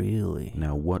 2021. Really?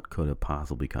 Now, what could have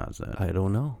possibly caused that? I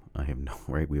don't know. I have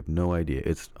we have no idea.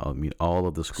 It's, I mean, all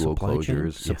of the school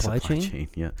closures. Supply chain?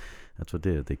 Yeah, that's what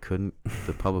did it. They couldn't,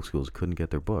 the public schools couldn't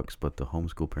get their books, but the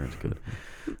homeschool parents could.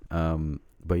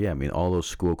 But yeah, I mean, all those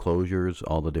school closures,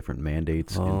 all the different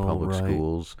mandates in public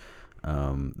schools,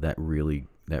 that really,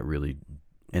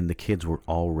 and the kids were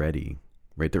already,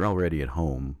 right? They're already at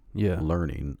home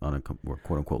learning on a, or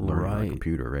quote unquote, learning on a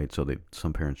computer, right? So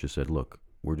some parents just said, look,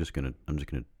 I'm just going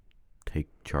to take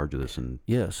charge of this. And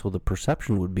so the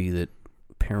perception would be that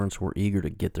parents were eager to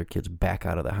get their kids back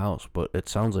out of the house. But it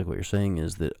sounds like what you're saying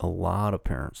is that a lot of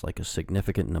parents, like a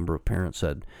significant number of parents,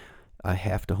 said, I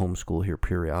have to homeschool here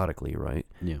periodically, right?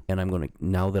 Yeah. And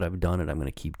now that I've done it, I'm going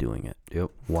to keep doing it. Yep.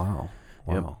 Wow.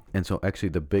 Yep. And so actually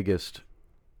the biggest,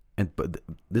 but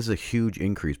this is a huge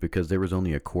increase because there was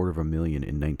only 250,000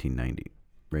 in 1990,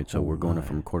 right? So we're going up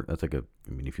from a quarter. That's like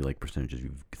if you like percentages,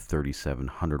 you've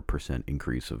 3,700%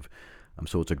 increase of,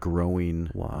 so it's a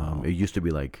growing. Wow. It used to be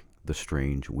like the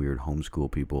strange, weird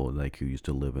homeschool people, like who used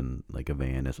to live in like a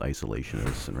van as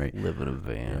isolationists, and right. Live in a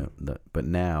van. Yeah, but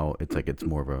now it's like it's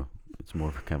more of a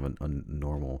kind of a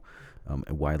normal,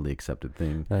 widely accepted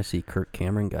thing. I see Kirk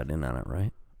Cameron got in on it,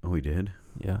 right? Oh, he did?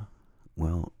 Yeah.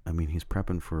 Well, I mean, he's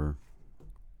prepping for,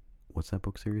 what's that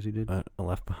book series he did?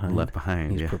 Left Behind. Left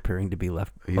Behind, He's preparing to be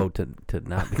left, to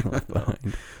not be left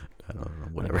behind. I don't know,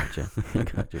 whatever. I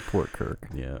got you. Poor Kirk.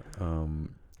 Yeah.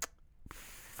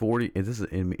 40, this is,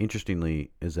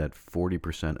 interestingly, is that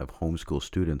 40% of homeschool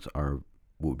students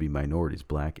would be minorities,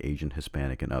 Black, Asian,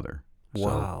 Hispanic, and other.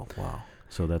 Wow.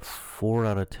 So that's 4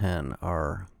 out of 10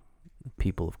 are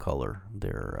people of color.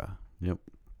 They're yep.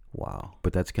 Wow.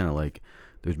 But that's kind of like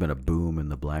there's been a boom in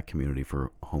the Black community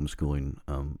for homeschooling.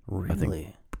 Really? I think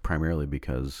primarily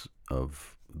because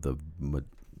of the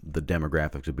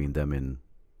demographics of being them in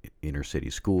inner city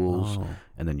schools,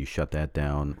 and then you shut that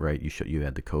down, right? You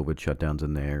had the COVID shutdowns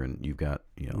in there, and you've got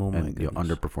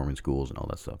underperforming schools and all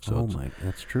that stuff. So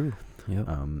that's true. Yep.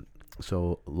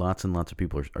 So lots and lots of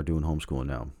people are doing homeschooling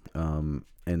now.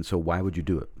 And so why would you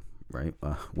do it, right?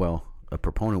 Well, a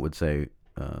proponent would say,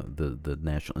 the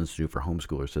National Institute for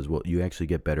Homeschoolers says, well, you actually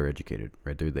get better educated,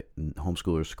 right?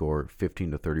 Homeschoolers score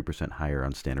 15 to 30% higher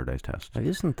on standardized tests.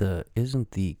 Isn't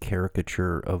the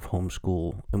caricature of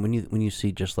homeschool, and when you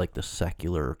see just like the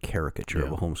secular caricature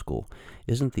of a homeschool,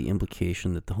 isn't the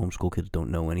implication that the homeschool kids don't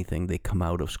know anything? They come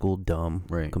out of school dumb,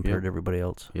 right, compared to everybody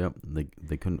else. Yep,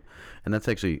 they couldn't, and that's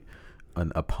actually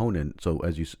an opponent. So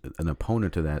an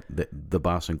opponent to that, the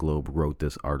Boston Globe wrote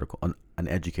this article. An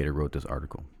educator wrote this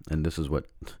article, and this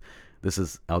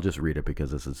is. I'll just read it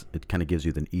because it kind of gives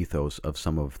you the ethos of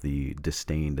some of the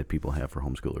disdain that people have for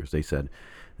homeschoolers.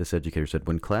 This educator said,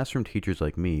 when classroom teachers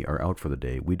like me are out for the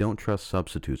day, we don't trust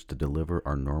substitutes to deliver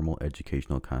our normal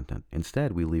educational content.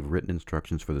 Instead, we leave written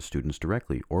instructions for the students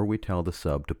directly, or we tell the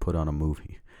sub to put on a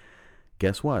movie.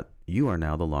 Guess what? You are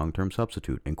now the long-term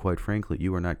substitute, and quite frankly,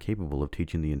 you are not capable of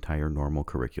teaching the entire normal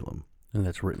curriculum. And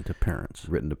that's written to parents.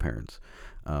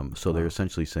 So they're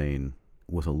essentially saying,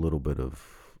 with a little bit of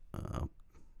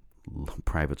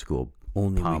private school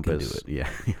only pompous, we can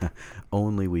do it.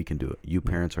 Only we can do it. You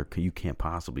parents you can't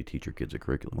possibly teach your kids a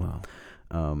curriculum.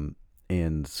 Wow.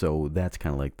 And so that's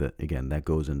kind of like that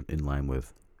goes in line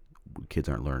with kids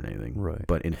aren't learning anything. Right.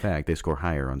 But in fact, they score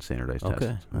higher on standardized tests.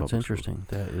 Okay, that's interesting.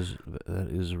 That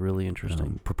is really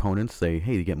interesting. Proponents say,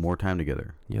 hey, you get more time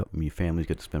together. Yep. I mean, families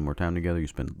get to spend more time together. You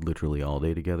spend literally all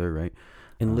day together, right?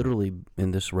 And literally,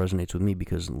 and this resonates with me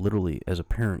because literally, as a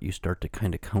parent, you start to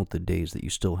kind of count the days that you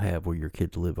still have where your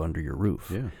kids live under your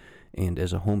roof. Yeah. And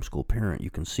as a homeschool parent, you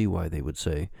can see why they would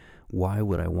say, why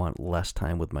would I want less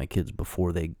time with my kids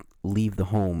before they leave the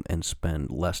home and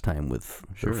spend less time with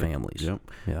their families? Yep.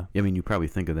 Yeah. I mean, you probably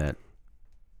think of that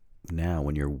now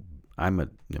when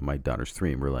my daughter's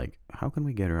 3, and we're like, how can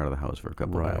we get her out of the house for a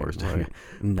couple of hours? Right.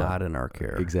 Not in our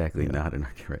care. Exactly, not in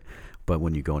our care. Right. But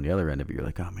when you go on the other end of it, you're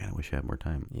like, oh man, I wish I had more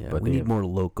time. Yeah, but we need more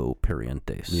loco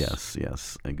parientes.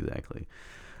 Yes, exactly.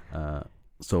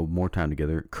 So more time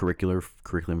together,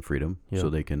 curriculum freedom, so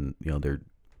they can,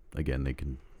 they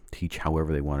can teach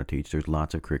however they want to teach. There's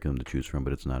lots of curriculum to choose from,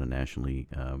 but it's not a nationally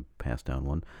passed down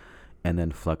one. And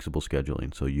then flexible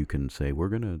scheduling, so you can say, we're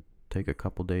going to take a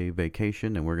couple day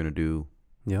vacation and we're going to do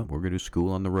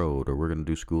school on the road, or we're going to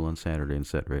do school on Saturday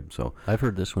instead, right? So I've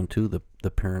heard this one too, the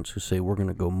parents who say we're going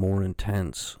to go more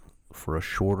intense for a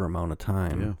shorter amount of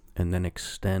time and then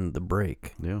extend the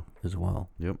break as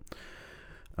well. Yep.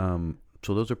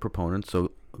 So those are proponents.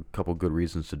 So a couple good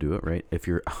reasons to do it, right? If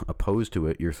you're opposed to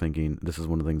it, you're thinking, this is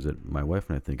one of the things that my wife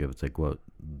and I think of. It's like, well,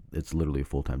 it's literally a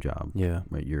full-time job. Yeah.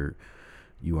 Right.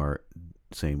 You are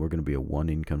saying we're going to be a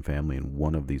one-income family, and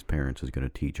one of these parents is going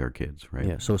to teach our kids, right?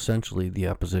 Yeah. So essentially, the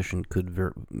opposition could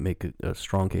make a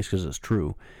strong case, because it's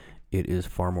true. It is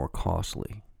far more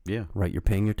costly. Yeah. Right. You're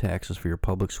paying your taxes for your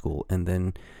public school, and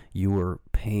then you are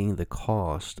paying the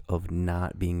cost of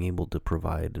not being able to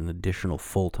provide an additional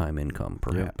full-time income,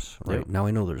 perhaps. Yep. Right. Yep. Now,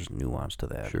 I know there's nuance to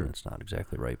that, Sure. and it's not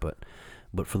exactly right, but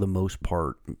for the most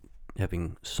part,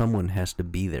 having someone has to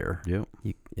be there. Yep.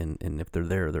 And if they're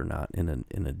there, they're not in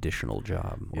an additional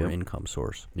job or income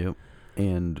source. Yep.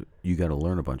 And you got to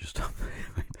learn a bunch of stuff.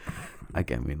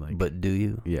 But do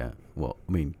you? Yeah. Well,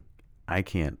 I mean, I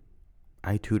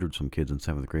tutored some kids in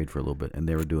 7th grade for a little bit, and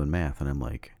they were doing math, and I'm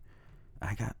like,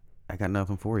 I got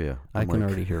nothing for you. I can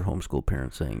already hear homeschool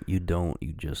parents saying,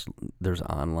 there's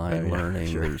online learning,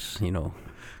 sure. there's,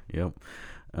 Yep.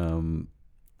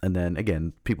 And then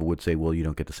again, people would say, well, you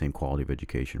don't get the same quality of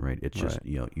education, right? It's just,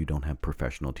 you don't have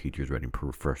professional teachers writing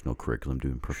professional curriculum,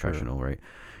 doing professional, right?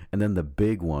 And then the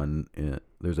big one,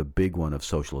 there's a big one of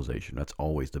socialization. That's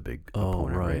always the big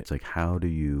opponent, right? It's like, how do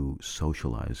you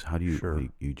socialize? How do you,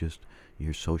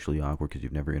 you're socially awkward because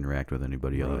you've never interacted with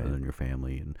anybody other than your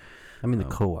family. And I mean, the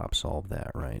co-op solved that,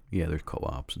 right? Yeah, there's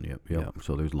co-ops, and yep.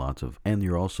 So there's lots of, and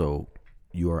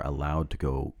you are allowed to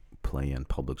go play in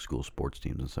public school sports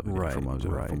teams and stuff,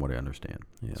 from what I understand.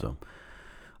 Yeah. So,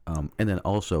 and then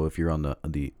also, if you're on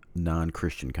the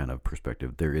non-Christian kind of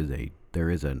perspective, there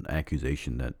is an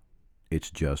accusation that it's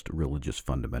just religious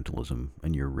fundamentalism,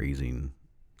 and you're raising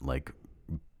like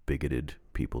bigoted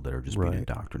people that are just being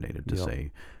indoctrinated to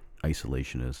say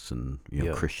isolationists and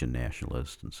Christian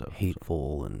nationalists and stuff,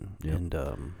 hateful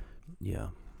Yep.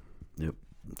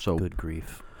 So good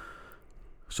grief.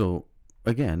 So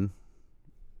again,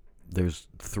 there's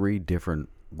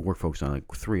we're focused on like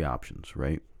 3 options,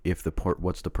 right?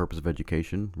 What's the purpose of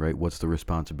education, right? What's the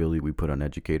responsibility we put on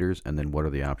educators? And then what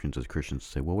are the options as Christians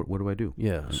to say, well, what do I do?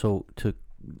 Yeah. So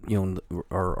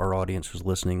our audience who's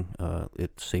listening,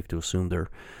 it's safe to assume they're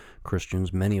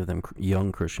Christians, many of them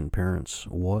young Christian parents.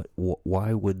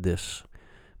 Why would this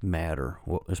matter?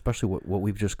 Especially what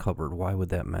we've just covered. Why would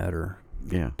that matter?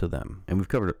 To them? And we've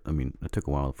covered it. I mean, it took a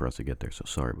while for us to get there, so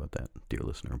sorry about that, dear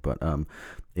listener. But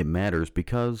it matters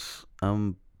because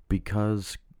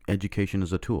education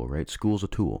is a tool, right? School's a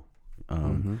tool.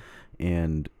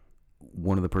 And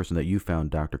one of the person that you found,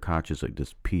 Dr. Koch, is like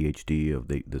this PhD of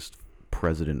this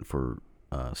president for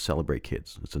Celebrate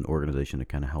Kids. It's an organization that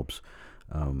kind of helps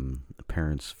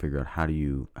parents figure out how do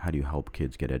you help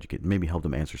kids get educated, maybe help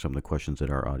them answer some of the questions that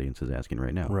our audience is asking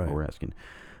right now. Right. Or we're asking.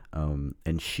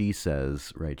 And she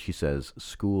says,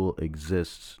 school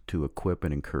exists to equip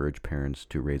and encourage parents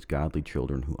to raise godly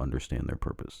children who understand their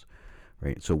purpose,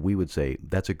 right? So we would say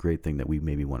that's a great thing that we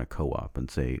maybe want to co-op and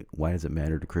say, why does it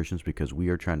matter to Christians? Because we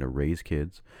are trying to raise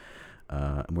kids,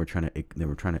 and we're trying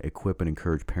to equip and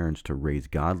encourage parents to raise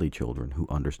godly children who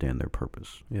understand their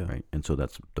purpose, right? And so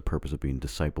that's the purpose of being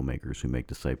disciple makers who make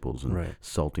disciples and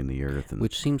salting the earth. And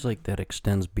which seems like that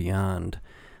extends beyond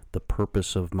the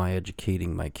purpose of my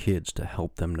educating my kids to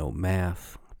help them know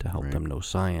math, to help them know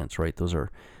science, right? Those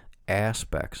are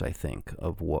aspects, I think,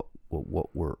 of what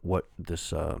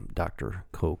this Dr.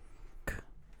 Koch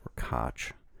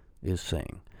is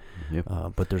saying.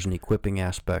 Yep. But there's an equipping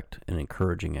aspect, an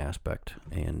encouraging aspect,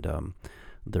 and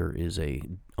there is a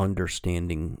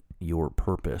understanding your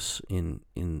purpose in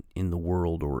the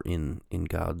world or in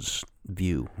God's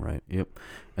view, right? Yep.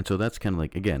 And so that's kind of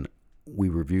like, again, we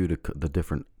reviewed the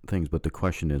different things, but the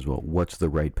question is, well, what's the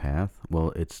right path?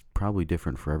 Well, it's probably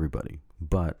different for everybody.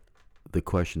 But the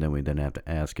question that we then have to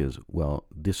ask is, well,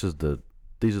 these are the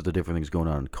different things going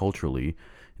on culturally,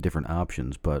 different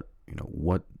options, but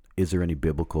what is there any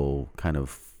biblical kind of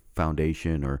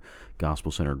foundation or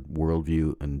gospel-centered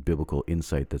worldview and biblical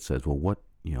insight that says, well, what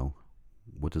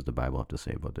does the Bible have to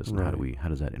say about this, and Right. how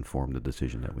does that inform the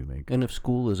decision that we make? And if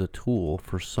school is a tool,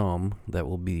 for some, that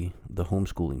will be the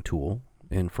homeschooling tool,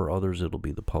 and for others, it'll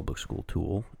be the public school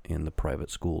tool and the private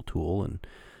school tool. And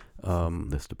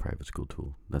That's the private school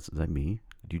tool. Is that me?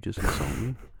 Did you just insult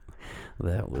me?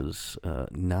 that was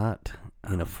not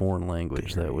in a foreign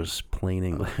language. That was plain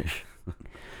English.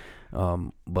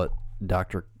 But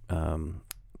Dr.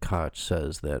 Koch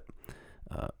says that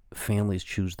families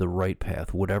choose the right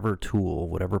path, whatever tool,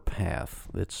 whatever path.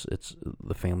 It's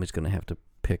the family's going to have to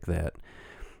pick that,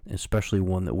 especially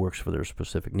one that works for their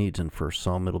specific needs. And for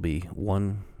some, it'll be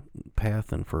one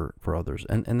path, and for others,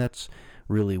 and that's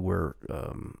really where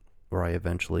I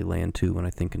eventually land to. And I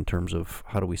think in terms of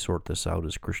how do we sort this out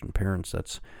as Christian parents,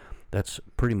 that's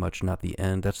pretty much not the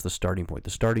end. That's the starting point. The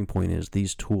starting point is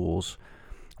these tools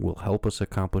will help us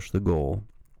accomplish the goal.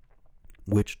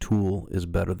 Which tool is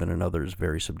better than another is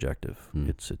very subjective.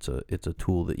 It's a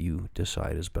tool that you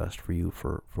decide is best for you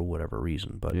for whatever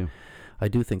reason. But Yeah. I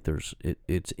do think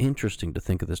it's interesting to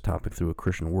think of this topic through a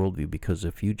Christian worldview, because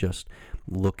if you just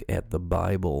look at the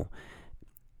Bible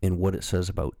and what it says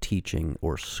about teaching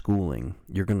or schooling,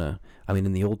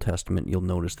 in the Old Testament, you'll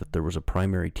notice that there was a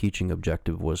primary teaching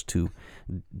objective was to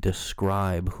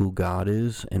describe who God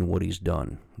is and what he's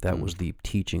done. That was the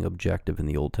teaching objective in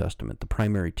the Old Testament. The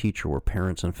primary teacher were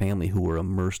parents and family who were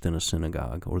immersed in a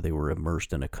synagogue, or they were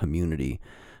immersed in a community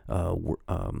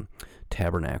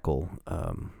tabernacle,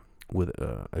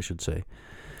 I should say.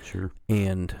 Sure.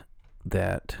 And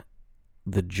that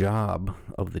the job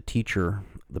of the teacher,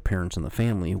 the parents and the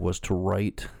family, was to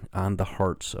write on the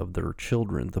hearts of their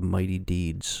children the mighty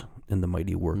deeds and the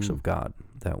mighty works of God.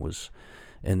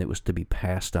 And it was to be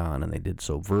passed on, and they did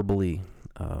so verbally,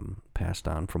 passed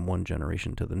on from one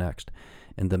generation to the next.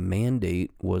 And the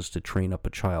mandate was to train up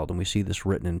a child, and we see this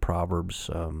written in Proverbs.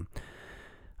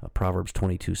 Proverbs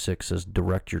 22:6 says,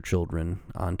 "Direct your children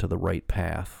onto the right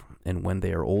path, and when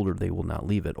they are older, they will not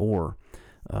leave it." Or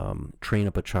train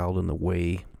up a child in the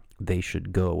way they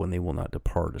should go, and they will not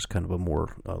depart, is kind of a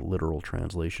more literal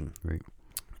translation. Right.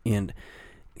 And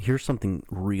here's something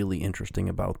really interesting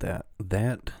about that.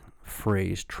 That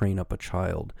phrase, train up a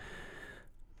child,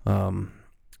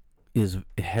 has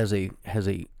a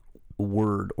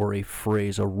word or a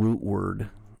phrase, a root word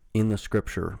in the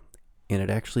scripture, and it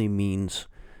actually means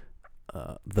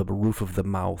the roof of the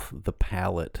mouth, the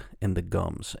palate, and the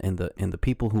gums. And the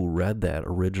people who read that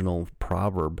original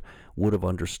proverb would have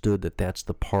understood that that's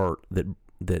the part that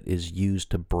is used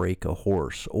to break a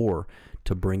horse or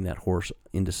to bring that horse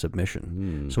into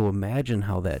submission. So imagine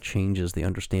how that changes the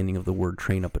understanding of the word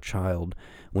train up a child,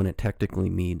 when it technically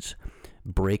means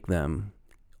break them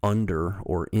under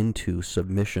or into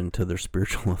submission to their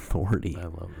spiritual authority. I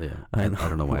love that. I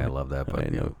don't know why I love that,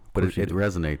 but but it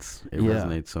resonates. It Yeah.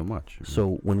 resonates so much.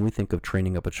 So when we think of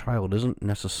training up a child, it isn't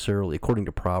necessarily, according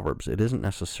to Proverbs, it isn't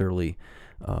necessarily,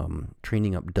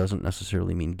 training up doesn't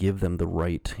necessarily mean give them the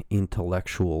right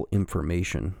intellectual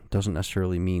information. Doesn't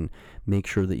necessarily mean make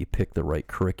sure that you pick the right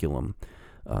curriculum,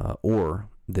 or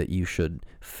that you should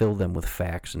fill them with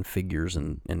facts and figures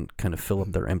and kind of fill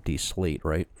up their empty slate,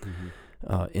 right?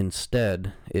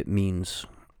 Instead, it means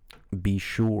be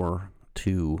sure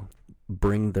to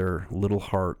bring their little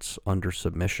hearts under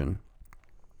submission.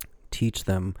 Teach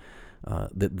them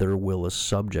that their will is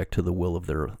subject to the will of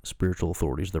their spiritual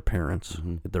authorities, their parents.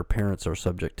 Their parents are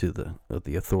subject to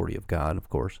the authority of God, of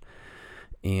course.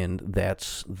 And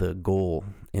that's the goal.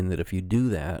 And that if you do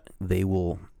that, they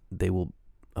won't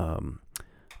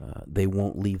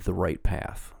leave the right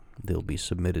path. They'll be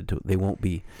submitted to. They won't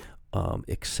be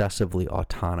excessively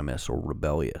autonomous or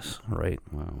rebellious, right?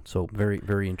 Wow. So very,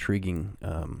 very intriguing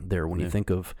there when you think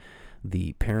of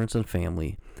the parents and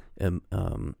family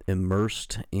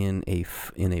immersed in a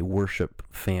worship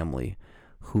family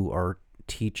who are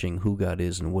teaching who God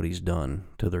is and what he's done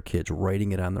to their kids,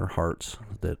 writing it on their hearts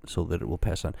so that it will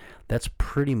pass on. That's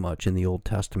pretty much in the Old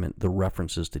Testament the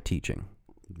references to teaching.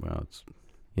 Wow.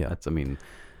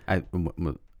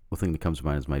 The thing that comes to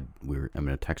mind is I'm in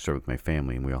a text thread with my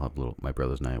family, and we all have my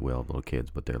brothers and I, we all have little kids,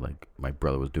 but they're like, my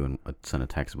brother was sent a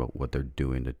text about what they're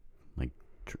doing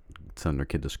sending their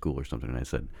kid to school or something, and I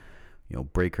said,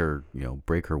 break her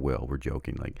will. We're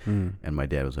joking, like, and my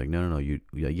dad was like, no, you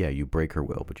break her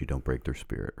will, but you don't break their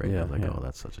spirit, right? I was like, oh,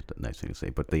 that's such a nice thing to say.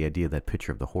 But the idea of that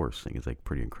picture of the horse thing is like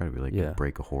pretty incredible. Like, you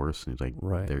break a horse, and it's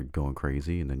like they're going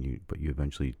crazy, and then you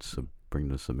eventually bring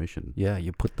them to submission. Yeah,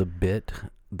 you put the bit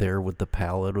there with the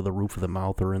palate or the roof of the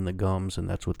mouth or in the gums, and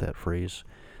that's what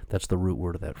that's the root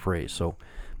word of that phrase. So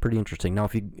pretty interesting. Now,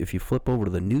 if you flip over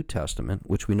to the New Testament,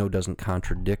 which we know doesn't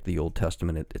contradict the Old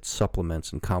Testament, it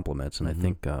supplements and complements, and I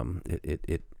think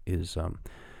it is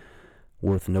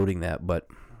worth noting that. But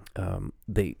in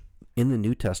the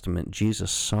New Testament,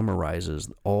 Jesus summarizes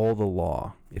all the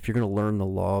law. If you're going to learn the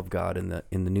law of God in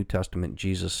the New Testament,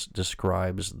 Jesus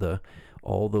describes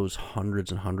all those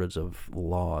hundreds and hundreds of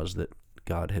laws that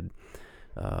God had,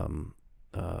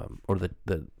 or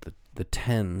the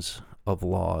tens of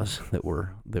laws that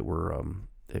were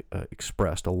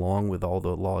expressed, along with all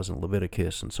the laws in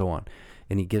Leviticus and so on.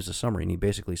 And he gives a summary, and he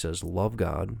basically says, love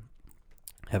God,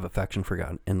 have affection for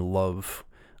God, and love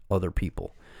other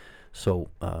people. So,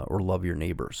 or love your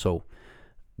neighbor. So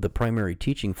the primary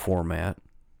teaching format,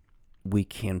 we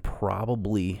can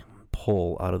probably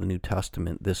pull out of the New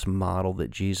Testament this model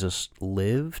that Jesus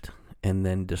lived and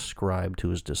then described to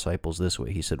his disciples this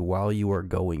way. He said, while you are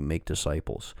going, make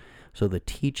disciples. So the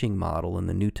teaching model in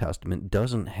the New Testament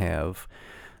doesn't have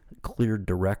clear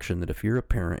direction that if you're a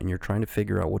parent and you're trying to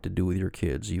figure out what to do with your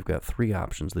kids, you've got three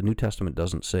options. The New Testament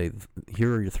doesn't say,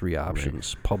 here are your three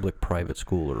options, public, private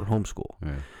school, or homeschool.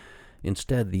 Right.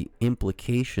 Instead, the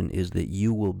implication is that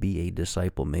you will be a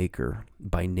disciple maker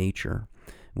by nature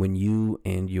when you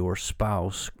and your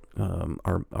spouse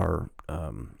are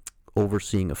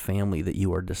overseeing a family, that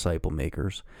you are disciple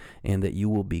makers, and that you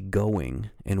will be going,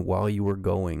 and while you are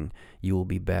going, you will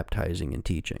be baptizing and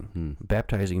teaching.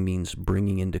 Baptizing means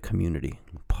bringing into community.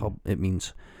 It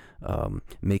means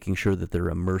making sure that they're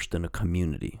immersed in a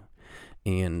community.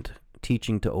 And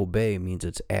teaching to obey means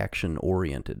it's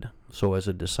action-oriented. So as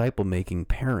a disciple-making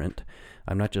parent,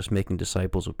 I'm not just making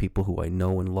disciples of people who I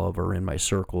know and love or in my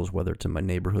circles, whether it's in my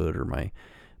neighborhood or my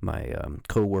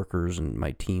co-workers and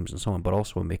my teams and so on, but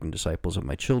also I'm making disciples of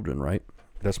my children, right?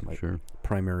 That's my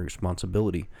primary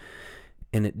responsibility.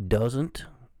 And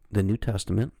the New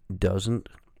Testament doesn't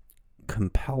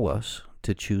compel us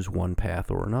to choose one path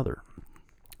or another.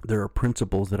 There are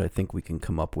principles that I think we can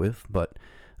come up with, but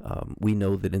we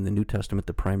know that in the New Testament,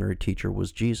 the primary teacher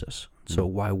was Jesus. So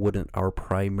why wouldn't our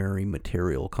primary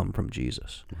material come from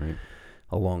Jesus? Right.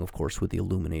 Along, of course, with the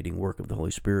illuminating work of the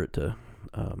Holy Spirit to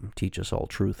teach us all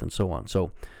truth and so on.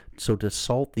 So to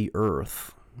salt the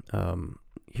earth,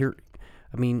 here,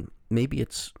 I mean, maybe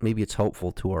it's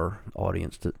helpful to our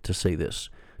audience to say this.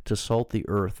 To salt the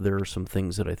earth, there are some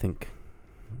things that I think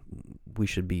we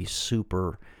should be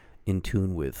super in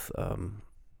tune with.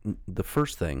 The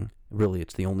first thing, really,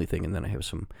 it's the only thing, and then I have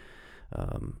some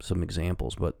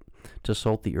examples, but to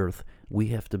salt the earth, we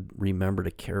have to remember to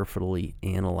carefully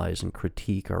analyze and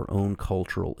critique our own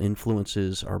cultural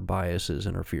influences, our biases,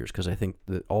 and our fears, because I think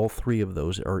that all three of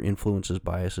those, our influences,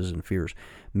 biases, and fears,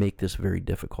 make this very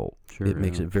difficult. It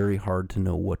makes it very hard to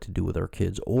know what to do with our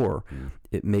kids, or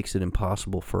it makes it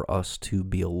impossible for us to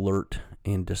be alert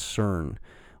and discern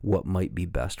what might be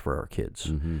best for our kids.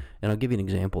 And I'll give you an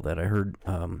example of that. I heard,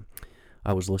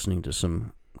 I was listening to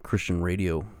some Christian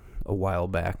radio a while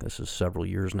back, this is several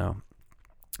years now,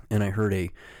 and I heard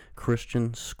a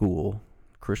Christian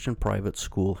private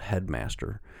school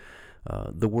headmaster.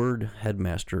 The word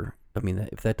headmaster, I mean,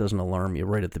 if that doesn't alarm you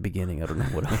right at the beginning, I don't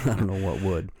know what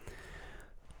would.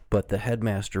 But the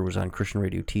headmaster was on Christian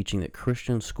radio teaching that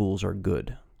Christian schools are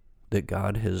good, that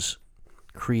God has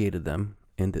created them,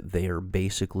 and that they are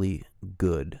basically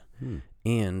good.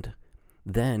 And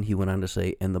then he went on to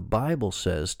say, and the Bible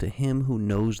says, to him who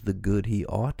knows the good he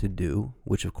ought to do,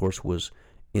 which of course was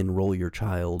enroll your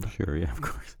child of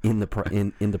course.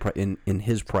 in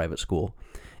his private school,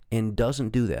 and doesn't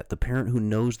do that. The parent who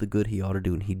knows the good he ought to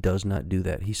do and he does not do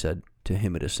that, he said, to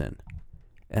him it is sin.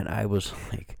 And I was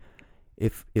like,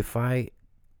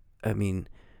 I mean,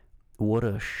 what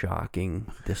a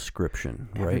shocking description,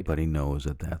 right? Everybody knows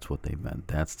that that's what they meant.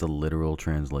 That's the literal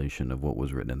translation of what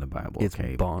was written in the Bible. It's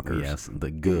bonkers. Yes,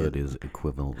 the good is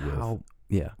equivalent with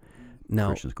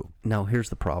Christian school. Now,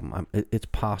 here's the problem. It's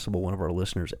possible one of our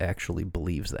listeners actually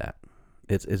believes that.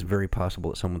 It's very possible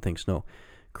that someone thinks, no,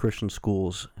 Christian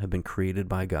schools have been created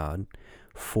by God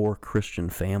for Christian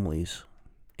families,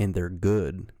 and they're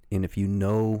good. And if you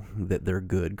know that they're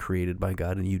good, created by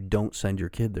God, and you don't send your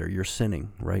kid there, you're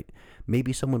sinning, right?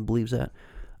 Maybe someone believes that.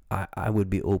 I would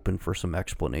be open for some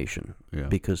explanation,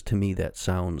 because to me that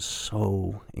sounds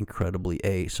so incredibly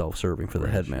A, self-serving for the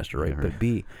headmaster, right? But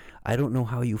B, I don't know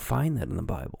how you find that in the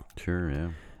Bible. Sure, yeah.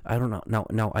 I don't know.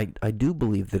 Now I do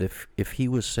believe that if he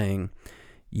was saying,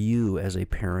 you as a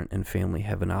parent and family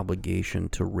have an obligation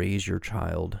to raise your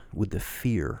child with the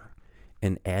fear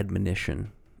and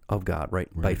admonition of God, right?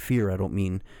 By fear, I don't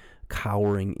mean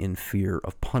cowering in fear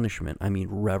of punishment. I mean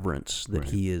reverence that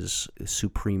he is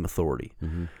supreme authority.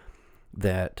 Mm-hmm.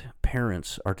 That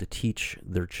parents are to teach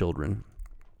their children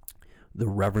the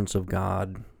reverence of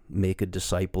God, make a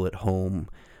disciple at home,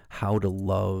 how to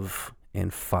love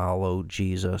and follow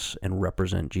Jesus and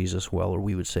represent Jesus well, or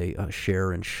we would say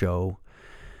share and show.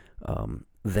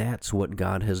 That's what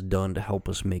God has done to help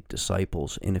us make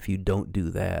disciples. And if you don't do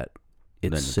that,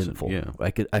 it's sinful.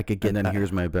 I could get. And then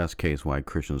here's my best case why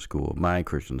my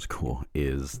Christian school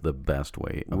is the best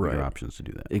way of your options to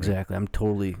do that. Exactly. I'm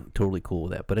totally cool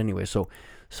with that. But anyway, so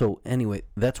anyway,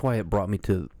 that's why it brought me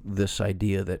to this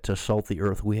idea that to salt the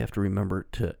earth, we have to remember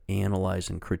to analyze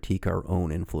and critique our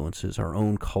own influences, our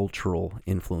own cultural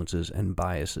influences and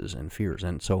biases and fears.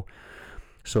 And so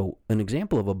an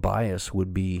example of a bias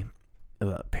would be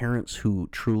parents who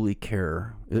truly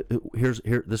care.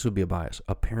 This would be a bias.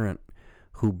 A parent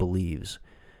who believes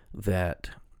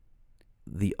that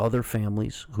the other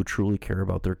families who truly care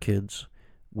about their kids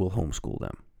will homeschool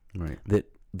them. Right.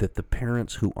 That the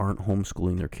parents who aren't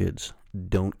homeschooling their kids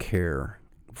don't care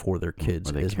for their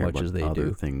kids as much as they do.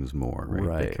 Other things more,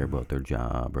 right? They care about their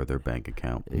job or their bank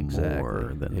account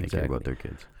more than they care about their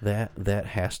kids. That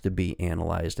has to be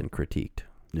analyzed and critiqued.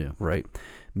 Yeah. Right?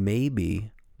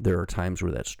 Maybe there are times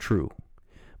where that's true.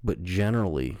 But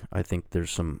generally, I think there's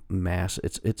some mass.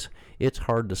 It's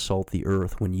hard to salt the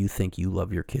earth when you think you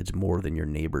love your kids more than your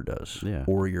neighbor does,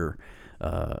 or your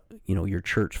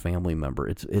church family member.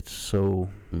 It's so.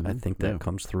 Mm-hmm. I think that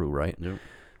comes through, right? Yep.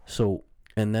 So,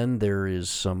 and then there is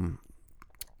some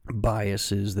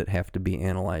biases that have to be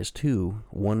analyzed too.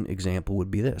 One example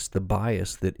would be this: the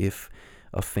bias that if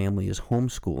a family is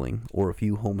homeschooling, or if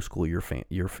you homeschool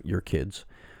your kids,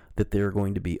 that they're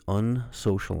going to be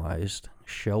unsocialized,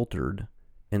 sheltered,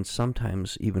 and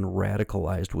sometimes even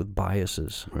radicalized with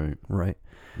biases. Right.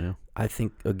 Yeah. I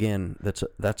think again that's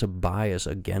a bias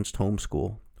against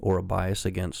homeschool or a bias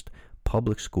against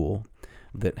public school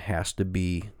that has to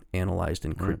be analyzed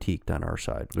and critiqued on our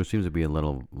side. There seems to be a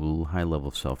little high level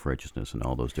of self-righteousness and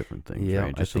all those different things. Yeah,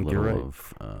 right? Just I think a little you're right.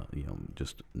 Of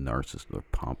just narcissist or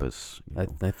pompous.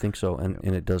 I think so,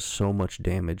 and it does so much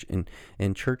damage.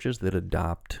 And churches that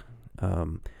adopt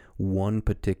one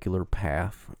particular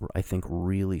path, I think,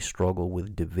 really struggle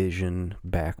with division,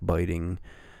 backbiting,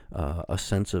 a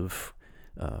sense of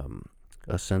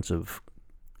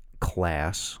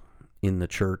class in the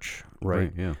church,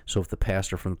 right? Yeah. So if the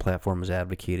pastor from the platform is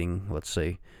advocating, let's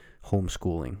say,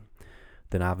 homeschooling,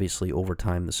 then obviously over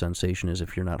time the sensation is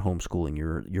if you're not homeschooling,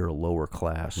 you're a lower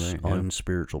class,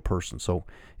 unspiritual person. So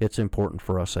it's important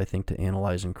for us, I think, to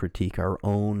analyze and critique our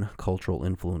own cultural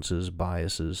influences,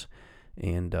 biases,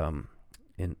 and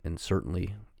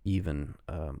certainly even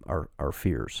our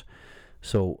fears.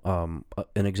 So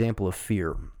an example of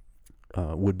fear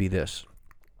would be this: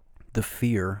 the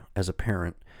fear as a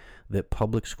parent that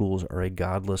public schools are a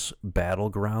godless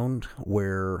battleground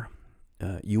where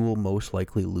you will most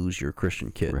likely lose your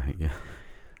Christian kid. Right. Yeah.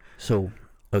 So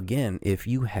again, if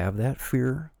you have that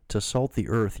fear, to salt the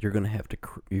earth, you're going to have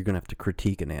to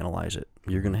critique and analyze it.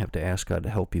 You're going to have to ask God to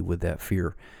help you with that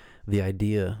fear. The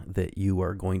idea that you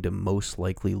are going to most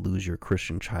likely lose your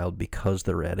Christian child because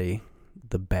they're at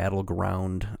the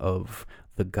battleground of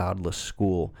the godless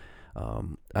school.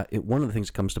 One of the things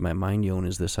that comes to my mind, Yon,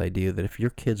 is this idea that if your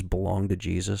kids belong to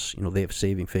Jesus, they have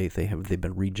saving faith, they've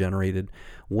been regenerated.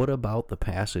 What about the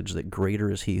passage that greater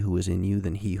is he who is in you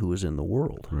than he who is in the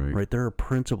world? Right? There are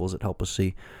principles that help us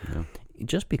see. Yeah.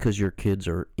 Just because your kids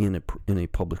are in a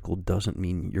public school doesn't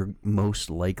mean you're most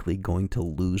likely going to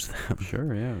lose them.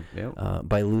 Sure, yeah. Yep.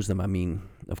 By lose them, I mean,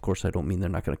 of course, I don't mean they're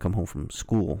not going to come home from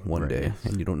school one day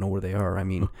and you don't know where they are. I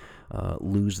mean,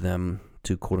 lose them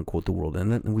to quote-unquote the world.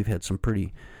 And then we've had some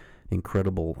pretty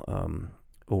incredible,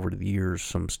 over the years,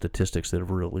 some statistics that have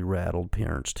really rattled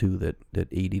parents too, that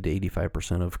 80 to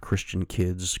 85% of Christian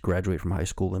kids graduate from high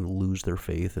school and lose their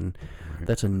faith. And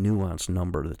that's a nuanced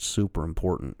number that's super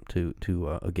important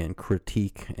to again,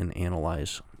 critique and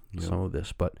analyze some of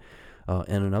this. But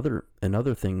and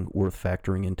another thing worth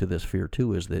factoring into this fear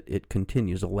too is that it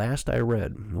continues. The last I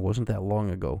read, it wasn't that long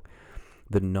ago,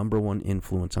 the number one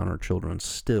influence on our children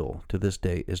still to this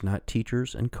day is not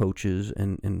teachers and coaches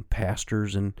and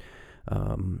pastors and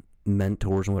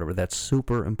mentors and whatever. That's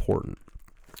super important.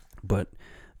 But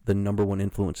the number one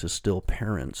influence is still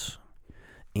parents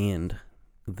and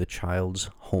the child's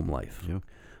home life. Yeah.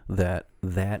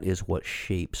 That is what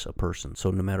shapes a person. So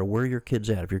no matter where your kid's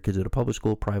at, if your kid's at a public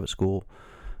school, private school,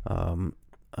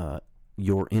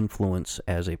 your influence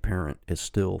as a parent is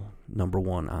still number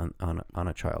one on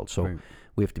a child. So Right.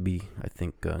 we have to be, I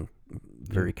think,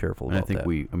 very careful And about I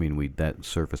think that. that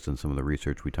surfaced in some of the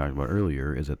research we talked about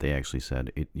earlier, is that they actually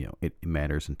said it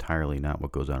matters entirely not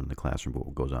what goes on in the classroom, but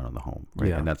what goes on in the home, right?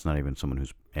 Yeah. And that's not even someone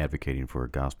who's advocating for a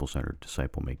gospel-centered,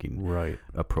 disciple-making Right.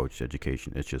 approach to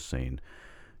education. It's just saying,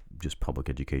 just public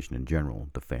education in general,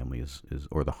 the family is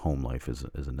or the home life is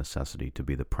a necessity to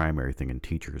be the primary thing, and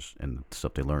teachers and the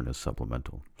stuff they learn is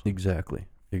supplemental. Exactly.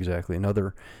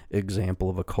 Another example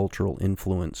of a cultural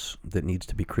influence that needs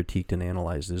to be critiqued and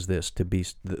analyzed is this: to be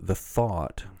the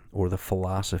thought or the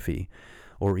philosophy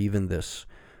or even this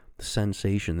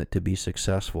sensation that to be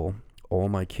successful, all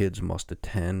my kids must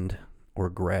attend or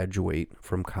graduate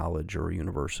from college or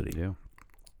university. Yeah.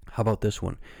 How about this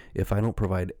one? If I don't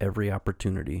provide every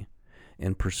opportunity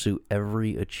and pursue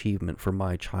every achievement for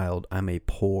my child, I'm a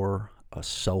poor, a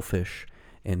selfish,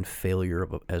 and failure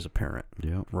as a parent.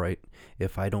 Yeah. Right?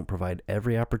 If I don't provide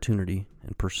every opportunity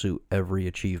and pursue every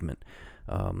achievement.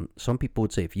 Some people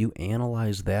would say if you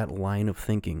analyze that line of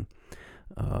thinking,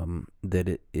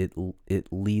 that it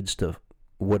leads to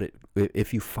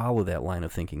if you follow that line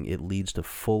of thinking, it leads to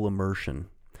full immersion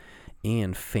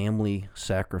and family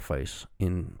sacrifice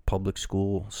in public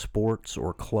school sports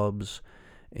or clubs.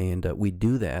 And we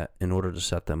do that in order to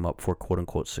set them up for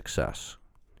quote-unquote success.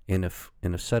 And if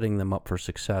setting them up for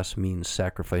success means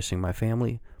sacrificing my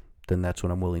family, then that's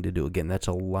what I'm willing to do. Again, that's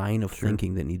a line of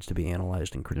thinking that needs to be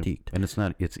analyzed and critiqued. And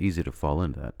it's easy to fall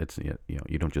into that. It's,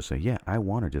 you don't just say, yeah, I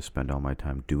want to just spend all my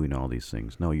time doing all these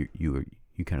things. No, you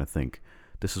kind of think,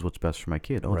 this is what's best for my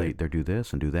kid. Oh, Right. they do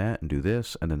this and do that and do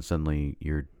this, and then suddenly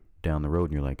you're down the road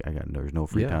and you're like, there's no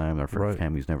free time. Our right.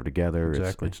 family's never together.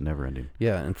 Exactly. It's never ending.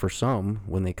 Yeah, and for some,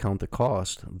 when they count the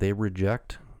cost, they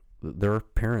reject. There are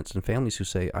parents and families who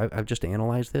say, I've just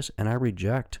analyzed this, and I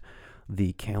reject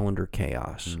the calendar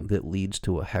chaos that leads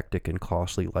to a hectic and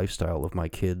costly lifestyle of my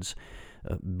kids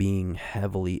being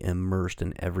heavily immersed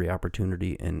in every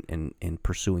opportunity and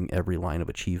pursuing every line of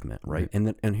achievement, right?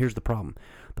 And here's the problem.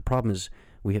 The problem is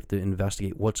we have to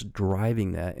investigate what's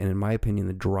driving that, and in my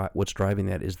opinion, what's driving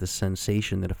that is the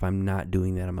sensation that if I'm not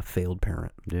doing that, I'm a failed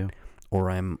parent. Yeah.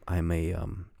 Or I'm a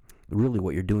really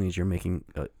what you're doing is you're making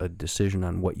a decision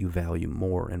on what you value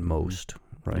more and most,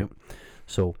 right? Yep.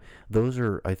 So those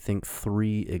are, I think,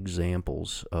 3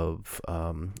 examples of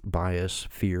bias,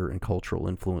 fear, and cultural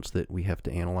influence that we have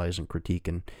to analyze and critique.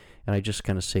 And I just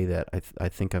kind of say that I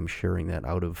think I'm sharing that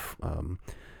out of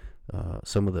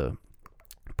some of the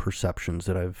perceptions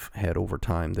that I've had over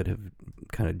time that have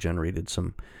kind of generated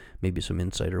maybe some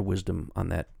insight or wisdom on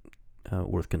that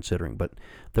worth considering. But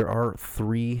there are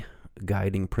 3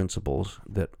 guiding principles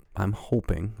that I'm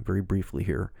hoping, very briefly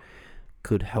here,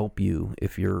 could help you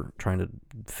if you're trying to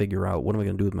figure out what am I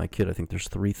going to do with my kid. I think there's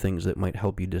 3 things that might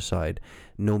help you decide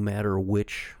no matter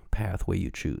which pathway you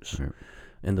choose. Right.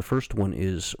 And the first one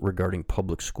is regarding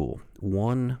public school.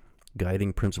 One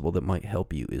guiding principle that might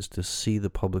help you is to see the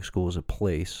public school as a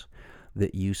place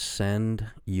that you send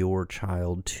your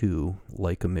child to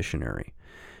like a missionary.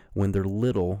 When they're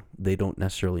little, they don't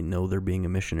necessarily know they're being a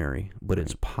missionary, but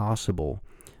it's possible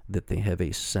that they have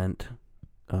a sent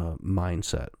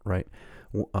mindset, right?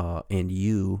 And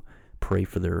you pray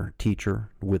for their teacher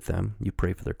with them. You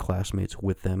pray for their classmates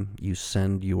with them. You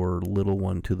send your little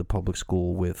one to the public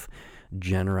school with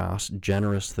generous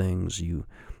things.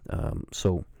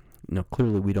 So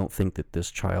clearly we don't think that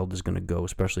this child is going to go,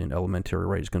 especially in elementary,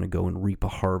 right, is going to go and reap a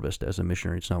harvest as a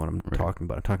missionary. It's not what I'm talking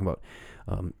about. I'm talking about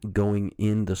going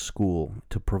in the school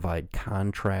to provide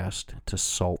contrast, to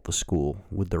salt the school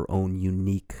with their own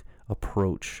unique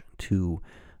approach to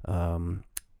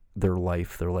their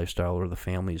life, their lifestyle, or the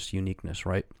family's uniqueness,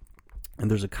 right?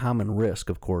 And there's a common risk,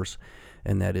 of course,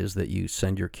 and that is that you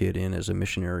send your kid in as a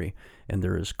missionary and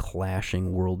there is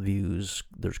clashing worldviews,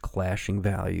 there's clashing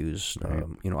values. Right.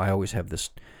 I always have this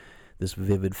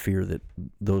vivid fear that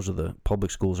those are the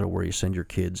public schools are where you send your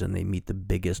kids and they meet the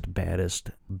biggest, baddest,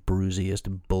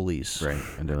 bruisiest bullies. Right.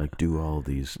 And they're like, do all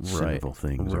these sinful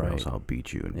things or else I'll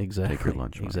beat you and take your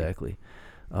lunch money. Exactly.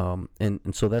 And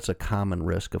so that's a common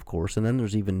risk, of course. And then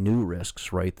there's even new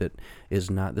risks, right? That is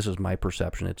not, this is my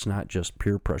perception, it's not just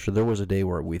peer pressure. There was a day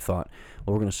where we thought,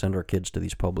 well, we're going to send our kids to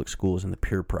these public schools and the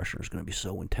peer pressure is going to be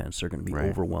so intense. They're going to be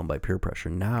overwhelmed by peer pressure.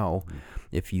 Now,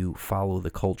 if you follow the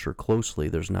culture closely,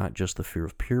 there's not just the fear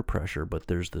of peer pressure, but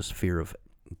there's this fear of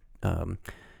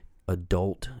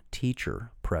adult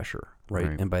teacher pressure,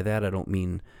 right? And by that I don't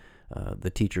mean the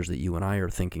teachers that you and I are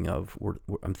thinking of.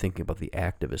 I'm thinking about the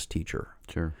activist teacher.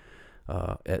 Sure.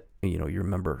 You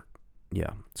remember,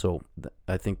 yeah. So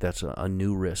I think that's a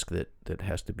new risk that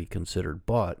has to be considered.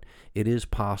 But it is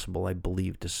possible, I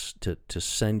believe, to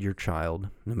send your child,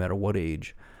 no matter what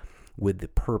age, with the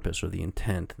purpose or the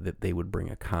intent that they would bring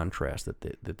a contrast,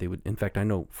 that they would. In fact, I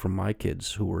know from my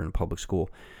kids who were in public school,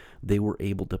 they were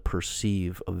able to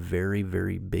perceive a very,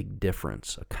 very big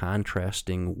difference, a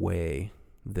contrasting way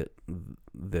that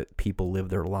people live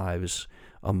their lives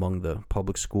among the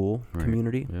public school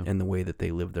community and the way that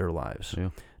they live their lives. Yeah.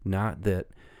 Not that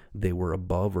they were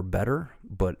above or better,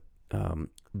 but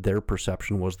their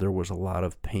perception was there was a lot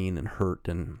of pain and hurt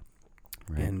and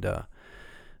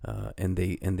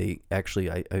they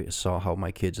actually I saw how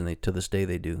my kids, and they to this day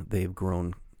they've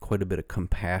grown quite a bit of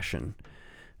compassion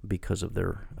because of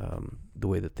their the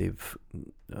way that they've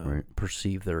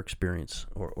perceived their experience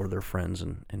or their friends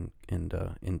and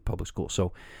in public school.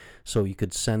 So you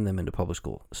could send them into public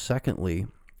school. Secondly,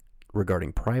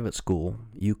 regarding private school,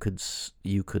 you could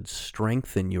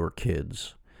strengthen your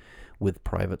kids with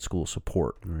private school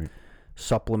support. Right.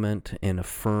 Supplement and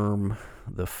affirm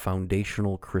the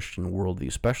foundational Christian worldview,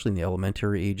 especially in the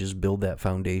elementary ages. Build that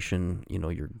foundation.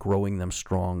 You're growing them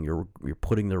strong. You're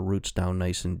putting their roots down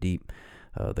nice and deep.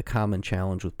 The common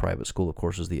challenge with private school, of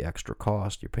course, is the extra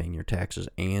cost. You're paying your taxes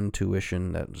and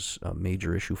tuition. That was a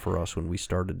major issue for us when we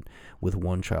started with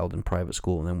one child in private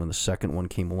school, and then when the second one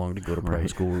came along to go to private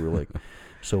school, we were like,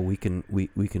 so we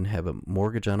can have a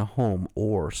mortgage on a home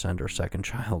or send our second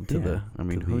child to the. I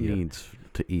mean, who needs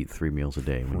to eat 3 meals a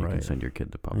day when you can send your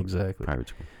kid to private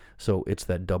school? So it's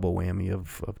that double whammy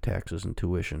of taxes and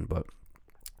tuition,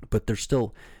 but there's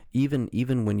still even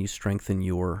when you strengthen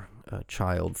your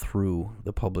child through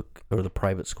the public or the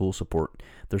private school support,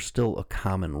 there's still a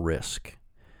common risk.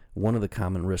 One of the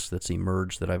common risks that's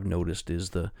emerged that I've noticed is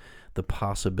the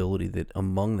possibility that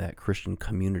among that Christian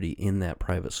community in that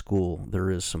private school,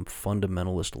 there is some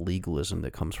fundamentalist legalism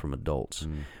that comes from adults,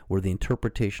 where the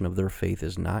interpretation of their faith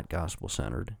is not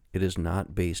gospel-centered. It is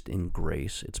not based in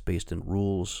grace. It's based in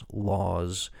rules,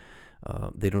 laws.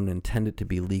 They don't intend it to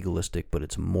be legalistic, but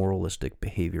it's moralistic,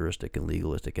 behavioristic, and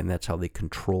legalistic, and that's how they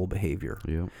control behavior.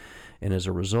 Yeah. And as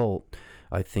a result,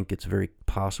 I think it's very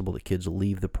possible that kids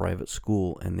leave the private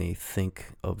school and they think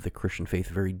of the Christian faith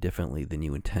very differently than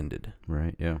you intended.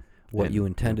 Right, yeah. What you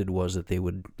intended was that they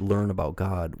would learn about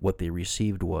God. What they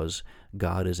received was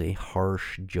God is a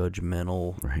harsh,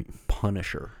 judgmental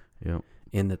punisher. Yep.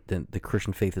 And that the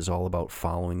Christian faith is all about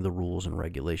following the rules and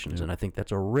regulations. Yep. And I think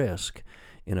that's a risk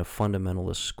in a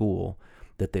fundamentalist school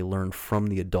that they learn from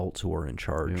the adults who are in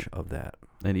charge of that.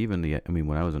 And even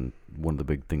when I was in, one of the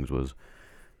big things was,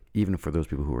 even for those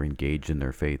people who were engaged in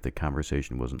their faith, the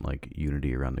conversation wasn't like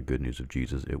unity around the good news of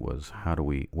Jesus. It was,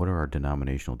 what are our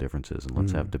denominational differences? And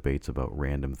let's have debates about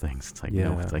random things. It's like,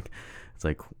 no, it's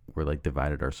like we're like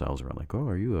divided ourselves around like, oh,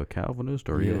 are you a Calvinist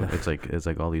or are you? It's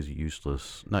like all these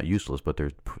not useless, but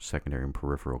there's secondary and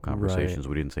peripheral conversations.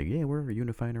 We didn't say, we're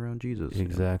unifying around Jesus.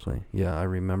 Exactly. Yeah, I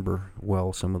remember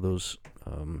some of those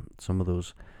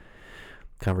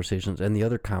conversations. And the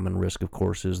other common risk, of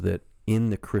course, is that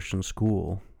in the Christian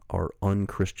school are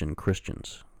unchristian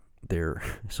Christians. They're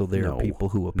people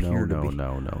who appear to be.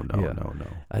 No.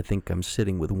 I think I'm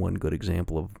sitting with one good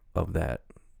example of that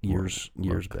years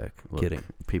back. Kidding.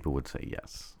 People would say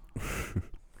yes.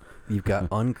 You've got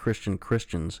unchristian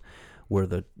Christians where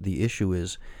the issue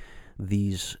is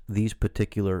these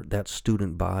particular, that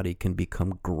student body can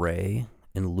become gray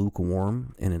and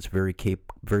lukewarm, and it's very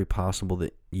possible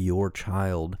that your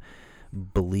child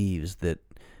believes that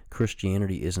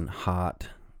Christianity isn't hot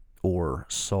or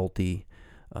salty.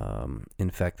 In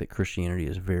fact, that Christianity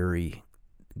is very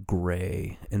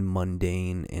gray and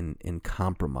mundane and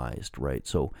compromised, right?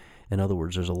 So, in other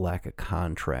words, there's a lack of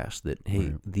contrast that,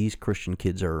 hey, these Christian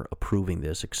kids are approving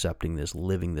this, accepting this,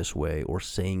 living this way, or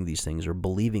saying these things, or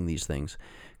believing these things.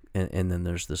 And then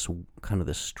there's this kind of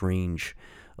this strange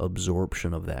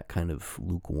absorption of that kind of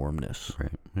lukewarmness.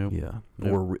 Right. Yep. Yeah.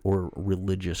 Yep. Or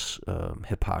religious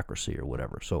hypocrisy or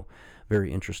whatever. So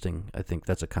very interesting. I think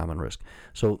that's a common risk.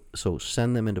 So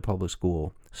send them into public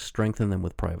school, strengthen them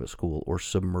with private school, or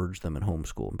submerge them in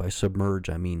homeschool. And by submerge,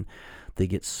 I mean they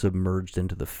get submerged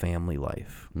into the family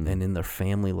life. And in their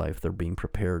family life, they're being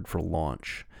prepared for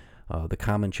launch. The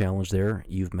common challenge there,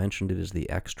 you've mentioned it, is the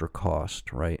extra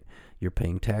cost, right? You're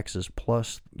paying taxes,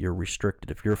 plus you're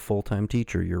restricted. If you're a full-time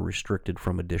teacher, you're restricted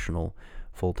from additional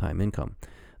full-time income.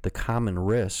 The common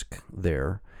risk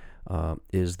there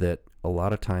is that a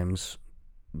lot of times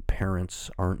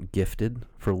parents aren't gifted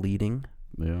for leading.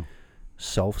 Yeah.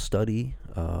 Self-study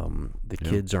The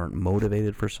kids aren't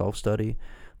motivated for self-study.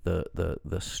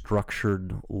 The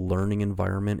structured learning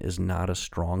environment is not a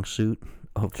strong suit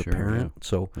of the parent. Yeah.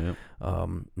 So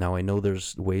now I know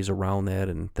there's ways around that,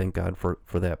 and thank God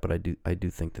for that. But I do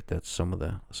think that that's some of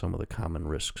the common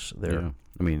risks there. Yeah.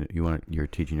 I mean, you're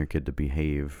teaching your kid to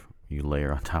behave. You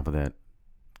layer on top of that,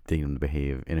 teaching them to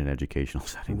behave in an educational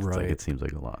setting. Right. It seems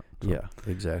like a lot. So. Yeah,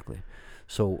 exactly.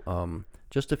 So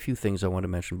just a few things I want to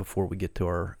mention before we get to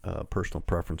our personal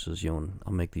preferences. And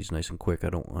I'll make these nice and quick. I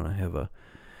don't want to have a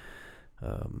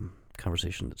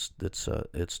conversation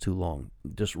that's too long.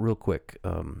 Just real quick,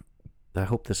 I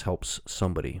hope this helps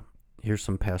somebody. Here's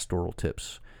some pastoral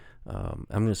tips. I'm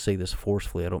going to say this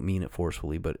forcefully. I don't mean it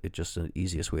forcefully, but it's just the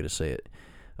easiest way to say it.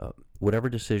 Whatever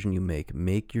decision you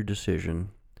make your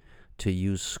decision to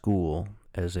use school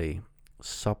as a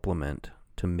supplement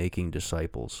to making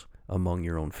disciples among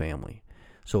your own family.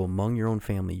 So among your own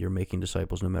family, you're making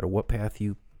disciples. No matter what path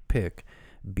you pick,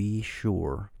 be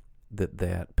sure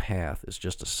that path is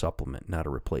just a supplement, not a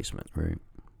replacement. Right.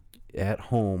 At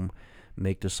home,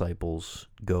 make disciples,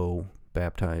 go,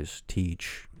 baptize,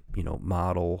 teach,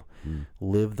 model,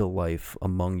 live the life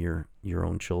among your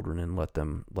own children and let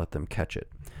them catch it.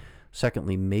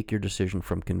 Secondly, make your decision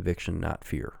from conviction, not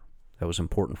fear. That was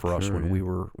important for us when we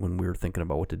were thinking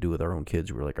about what to do with our own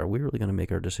kids. We were like, are we really going to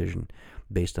make our decision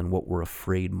based on what we're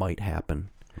afraid might happen,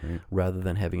 rather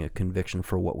than having a conviction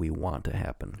for what we want to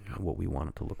happen, what we want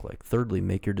it to look like? Thirdly,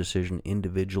 make your decision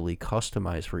individually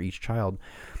customized for each child.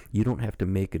 You don't have to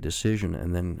make a decision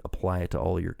and then apply it to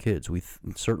all of your kids. We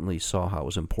certainly saw how it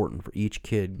was important for each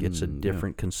kid gets a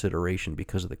different consideration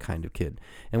because of the kind of kid.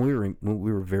 And we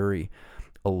were very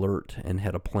alert and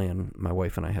had a plan. My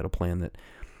wife and I had a plan that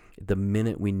the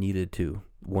minute we needed to,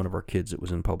 one of our kids that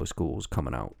was in public school was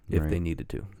coming out if they needed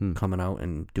to. Coming out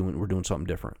and we're doing something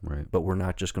different. Right. But we're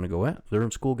not just going to go, they're in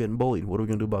school getting bullied. What are we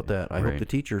going to do about that? I hope the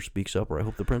teacher speaks up, or I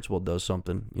hope the principal does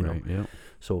something, know. Yeah.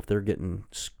 So if they're getting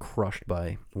crushed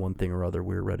by one thing or other,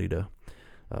 we're ready to.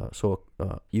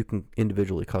 You can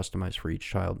individually customize for each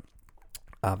child,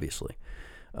 obviously.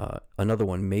 Another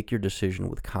one, make your decision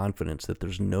with confidence that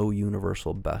there's no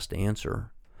universal best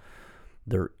answer.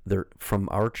 From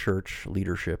our church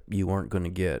leadership, you aren't going to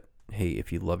get, hey,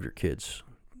 if you love your kids,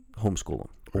 homeschool them.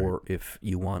 Right. Or if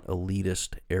you want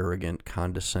elitist, arrogant,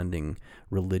 condescending,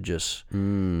 religious,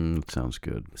 that sounds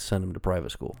good, send them to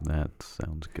private school. That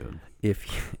sounds good.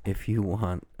 If you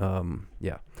want,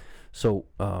 So,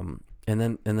 and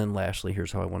then lastly,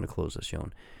 here's how I want to close this,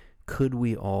 Yon. Could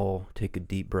we all take a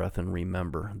deep breath and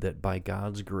remember that by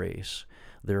God's grace,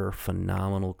 there are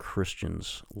phenomenal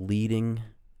Christians leading,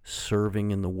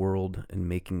 serving in the world, and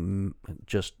making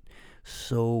just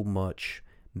so much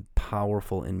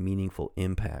powerful and meaningful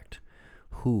impact,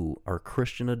 who are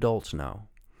Christian adults now.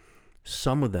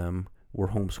 Some of them were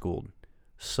homeschooled,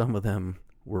 some of them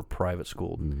were private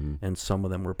schooled, and some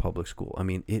of them were public school. I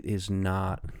mean, it is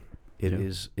not. It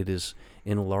is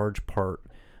in large part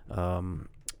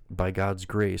by God's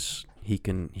grace. He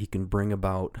can bring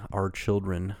about our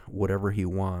children whatever He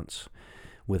wants,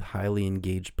 with highly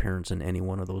engaged parents in any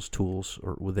one of those tools,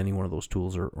 or with any one of those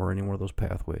tools, or any one of those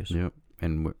pathways. Yep.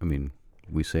 And I mean,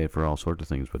 we say it for all sorts of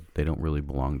things, but they don't really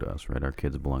belong to us, right? Our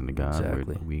kids belong to God.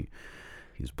 Exactly.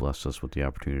 He's blessed us with the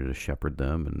opportunity to shepherd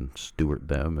them and steward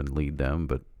them and lead them,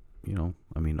 but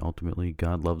I mean, ultimately,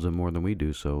 God loves them more than we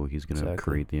do, so He's going to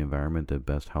create the environment that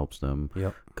best helps them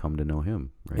come to know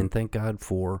Him. Right? And thank God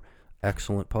for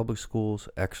excellent public schools,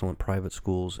 excellent private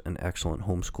schools, and excellent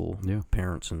homeschool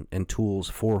parents and tools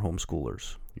for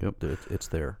homeschoolers. Yep, it's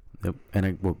there. Yep,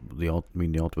 and the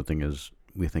ultimate thing is,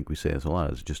 we say this a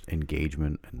lot, is just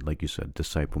engagement, and like you said,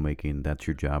 disciple making. That's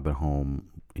your job at home,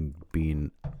 in being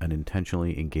an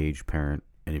intentionally engaged parent.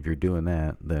 And if you're doing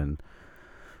that, then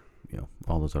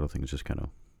all those other things just kind of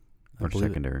are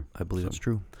secondary. I believe it's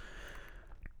true.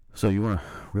 So you want to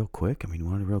real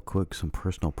quick some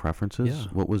personal preferences? Yeah.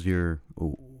 What was your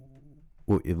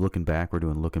looking back? We're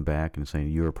doing looking back and saying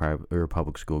you're a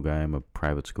public school guy. I'm a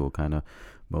private school kind of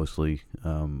mostly.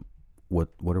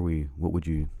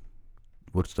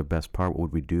 What's the best part? What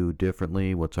would we do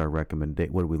differently? What's our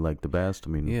recommendation? What do we like the best? I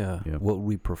mean, what would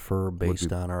we prefer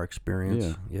based on our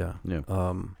experience? Yeah.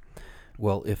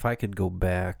 Well, if I could go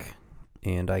back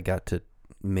and I got to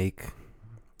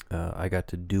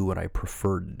do what I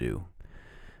preferred to do,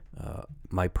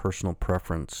 my personal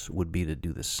preference would be to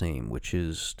do the same, which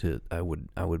is I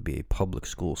would be a public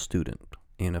school student.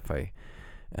 And if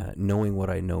knowing what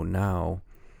I know now,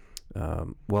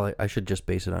 I should just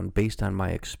based on my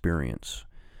experience.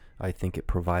 I think it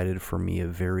provided for me a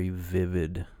very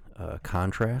vivid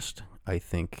contrast. I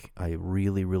think I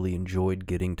really, really enjoyed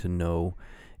getting to know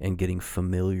and getting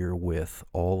familiar with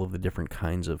all of the different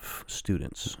kinds of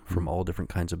students from all different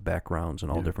kinds of backgrounds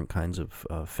and all different kinds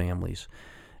of families.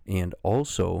 And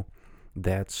also,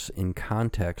 that's in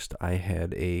context, I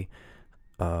had a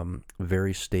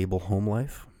very stable home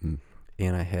life,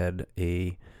 and I had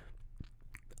a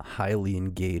highly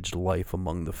engaged life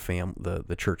among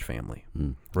the church family,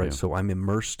 right? Yeah. So I'm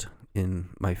immersed in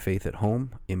my faith at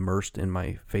home, immersed in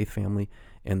my faith family,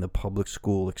 and the public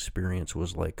school experience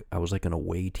was like I was like an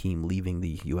away team leaving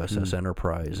the USS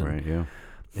Enterprise. And, Right, yeah.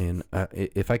 And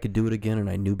if I could do it again and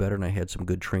I knew better and I had some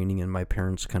good training and my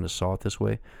parents kind of saw it this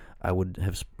way, I would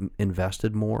have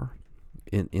invested more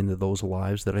into those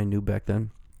lives that I knew back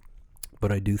then.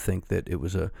 But I do think that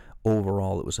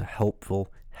overall it was a helpful,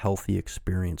 healthy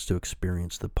experience to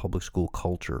experience the public school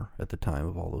culture at the time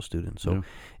of all those students. So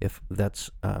if that's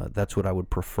what I would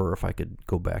prefer. If I could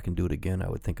go back and do it again, I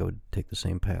would think I would take the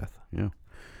same path. Yeah.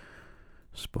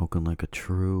 Spoken like a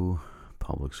true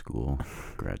public school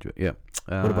graduate. Yeah.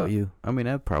 What about you? I mean,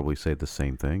 I'd probably say the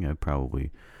same thing. I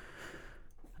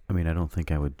don't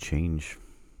think I would change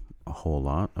a whole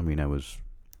lot. I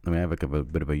have like a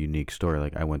bit of a unique story.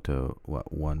 Like I went to I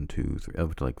went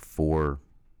to like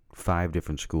 5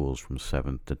 different schools from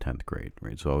 7th to 10th grade,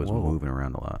 right? So I was moving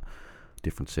around a lot,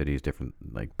 different cities, different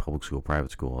like public school, private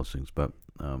school, all those things. But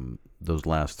those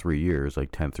last 3 years,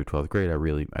 like 10th through 12th grade,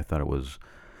 I thought it was,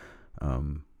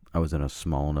 I was in a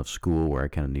small enough school where I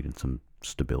kind of needed some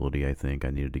stability. I think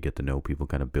I needed to get to know people,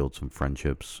 kind of build some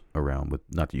friendships around with,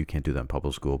 not that you can't do that in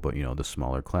public school, but the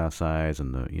smaller class size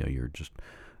and you're just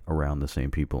around the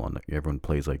same people, everyone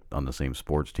plays like on the same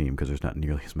sports team because there's not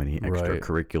nearly as many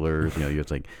extracurriculars. It's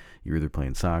like you're either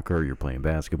playing soccer or you're playing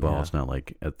basketball. It's not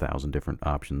like 1,000 different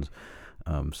options.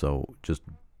 So just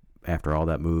after all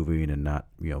that moving and not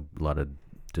a lot of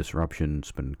disruption,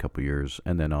 spent a couple years,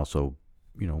 and then also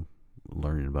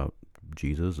learning about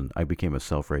Jesus, and I became a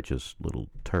self-righteous little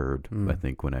turd. I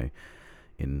think when I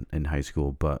in high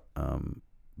school, but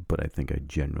I think I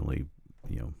generally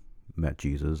met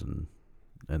Jesus and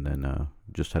then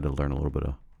just had to learn a little bit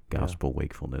of gospel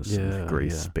wakefulness and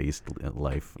grace-based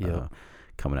life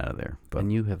coming out of there. But,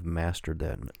 and you have mastered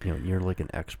that. You're like an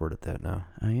expert at that now.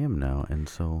 I am now, and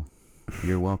so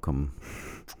you're welcome.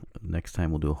 Next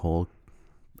time we'll do a whole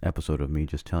episode of me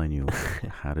just telling you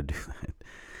how to do that.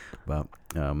 But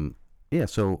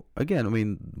so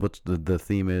again, what's the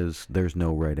theme is there's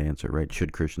no right answer, right?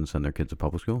 Should Christians send their kids to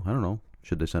public school? I don't know.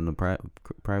 Should they send them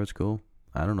private school?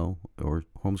 I don't know, or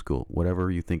homeschool,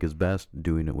 whatever you think is best,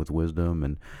 doing it with wisdom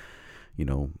and,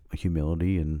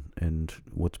 humility and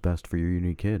what's best for your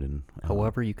unique kid. And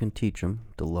however you can teach them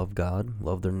to love God,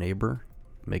 love their neighbor,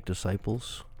 make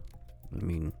disciples. I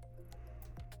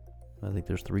think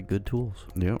there's 3 good tools.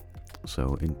 Yep.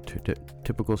 So in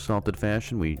typical Salted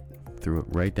fashion, we threw it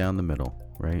right down the middle,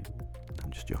 right?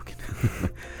 I'm just joking.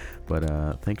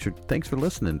 But thanks for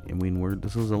listening.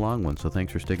 This is a long one, so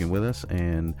thanks for sticking with us,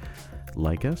 and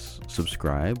like us,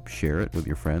 subscribe, share it with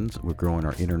your friends. We're growing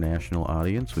our international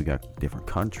audience. We got different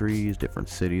countries, different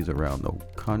cities around the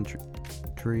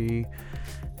country,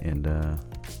 and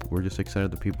we're just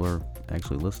excited that people are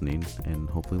actually listening and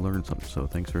hopefully learning something. So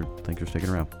thanks for sticking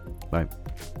around. Bye.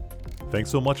 Thanks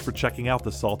so much for checking out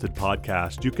the Salted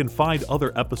Podcast. You can find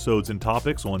other episodes and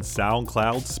topics on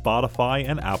SoundCloud, Spotify,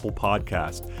 and Apple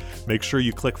Podcast. Make sure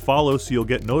you click follow so you'll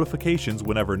get notifications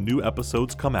whenever new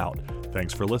episodes come out.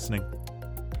 Thanks for listening.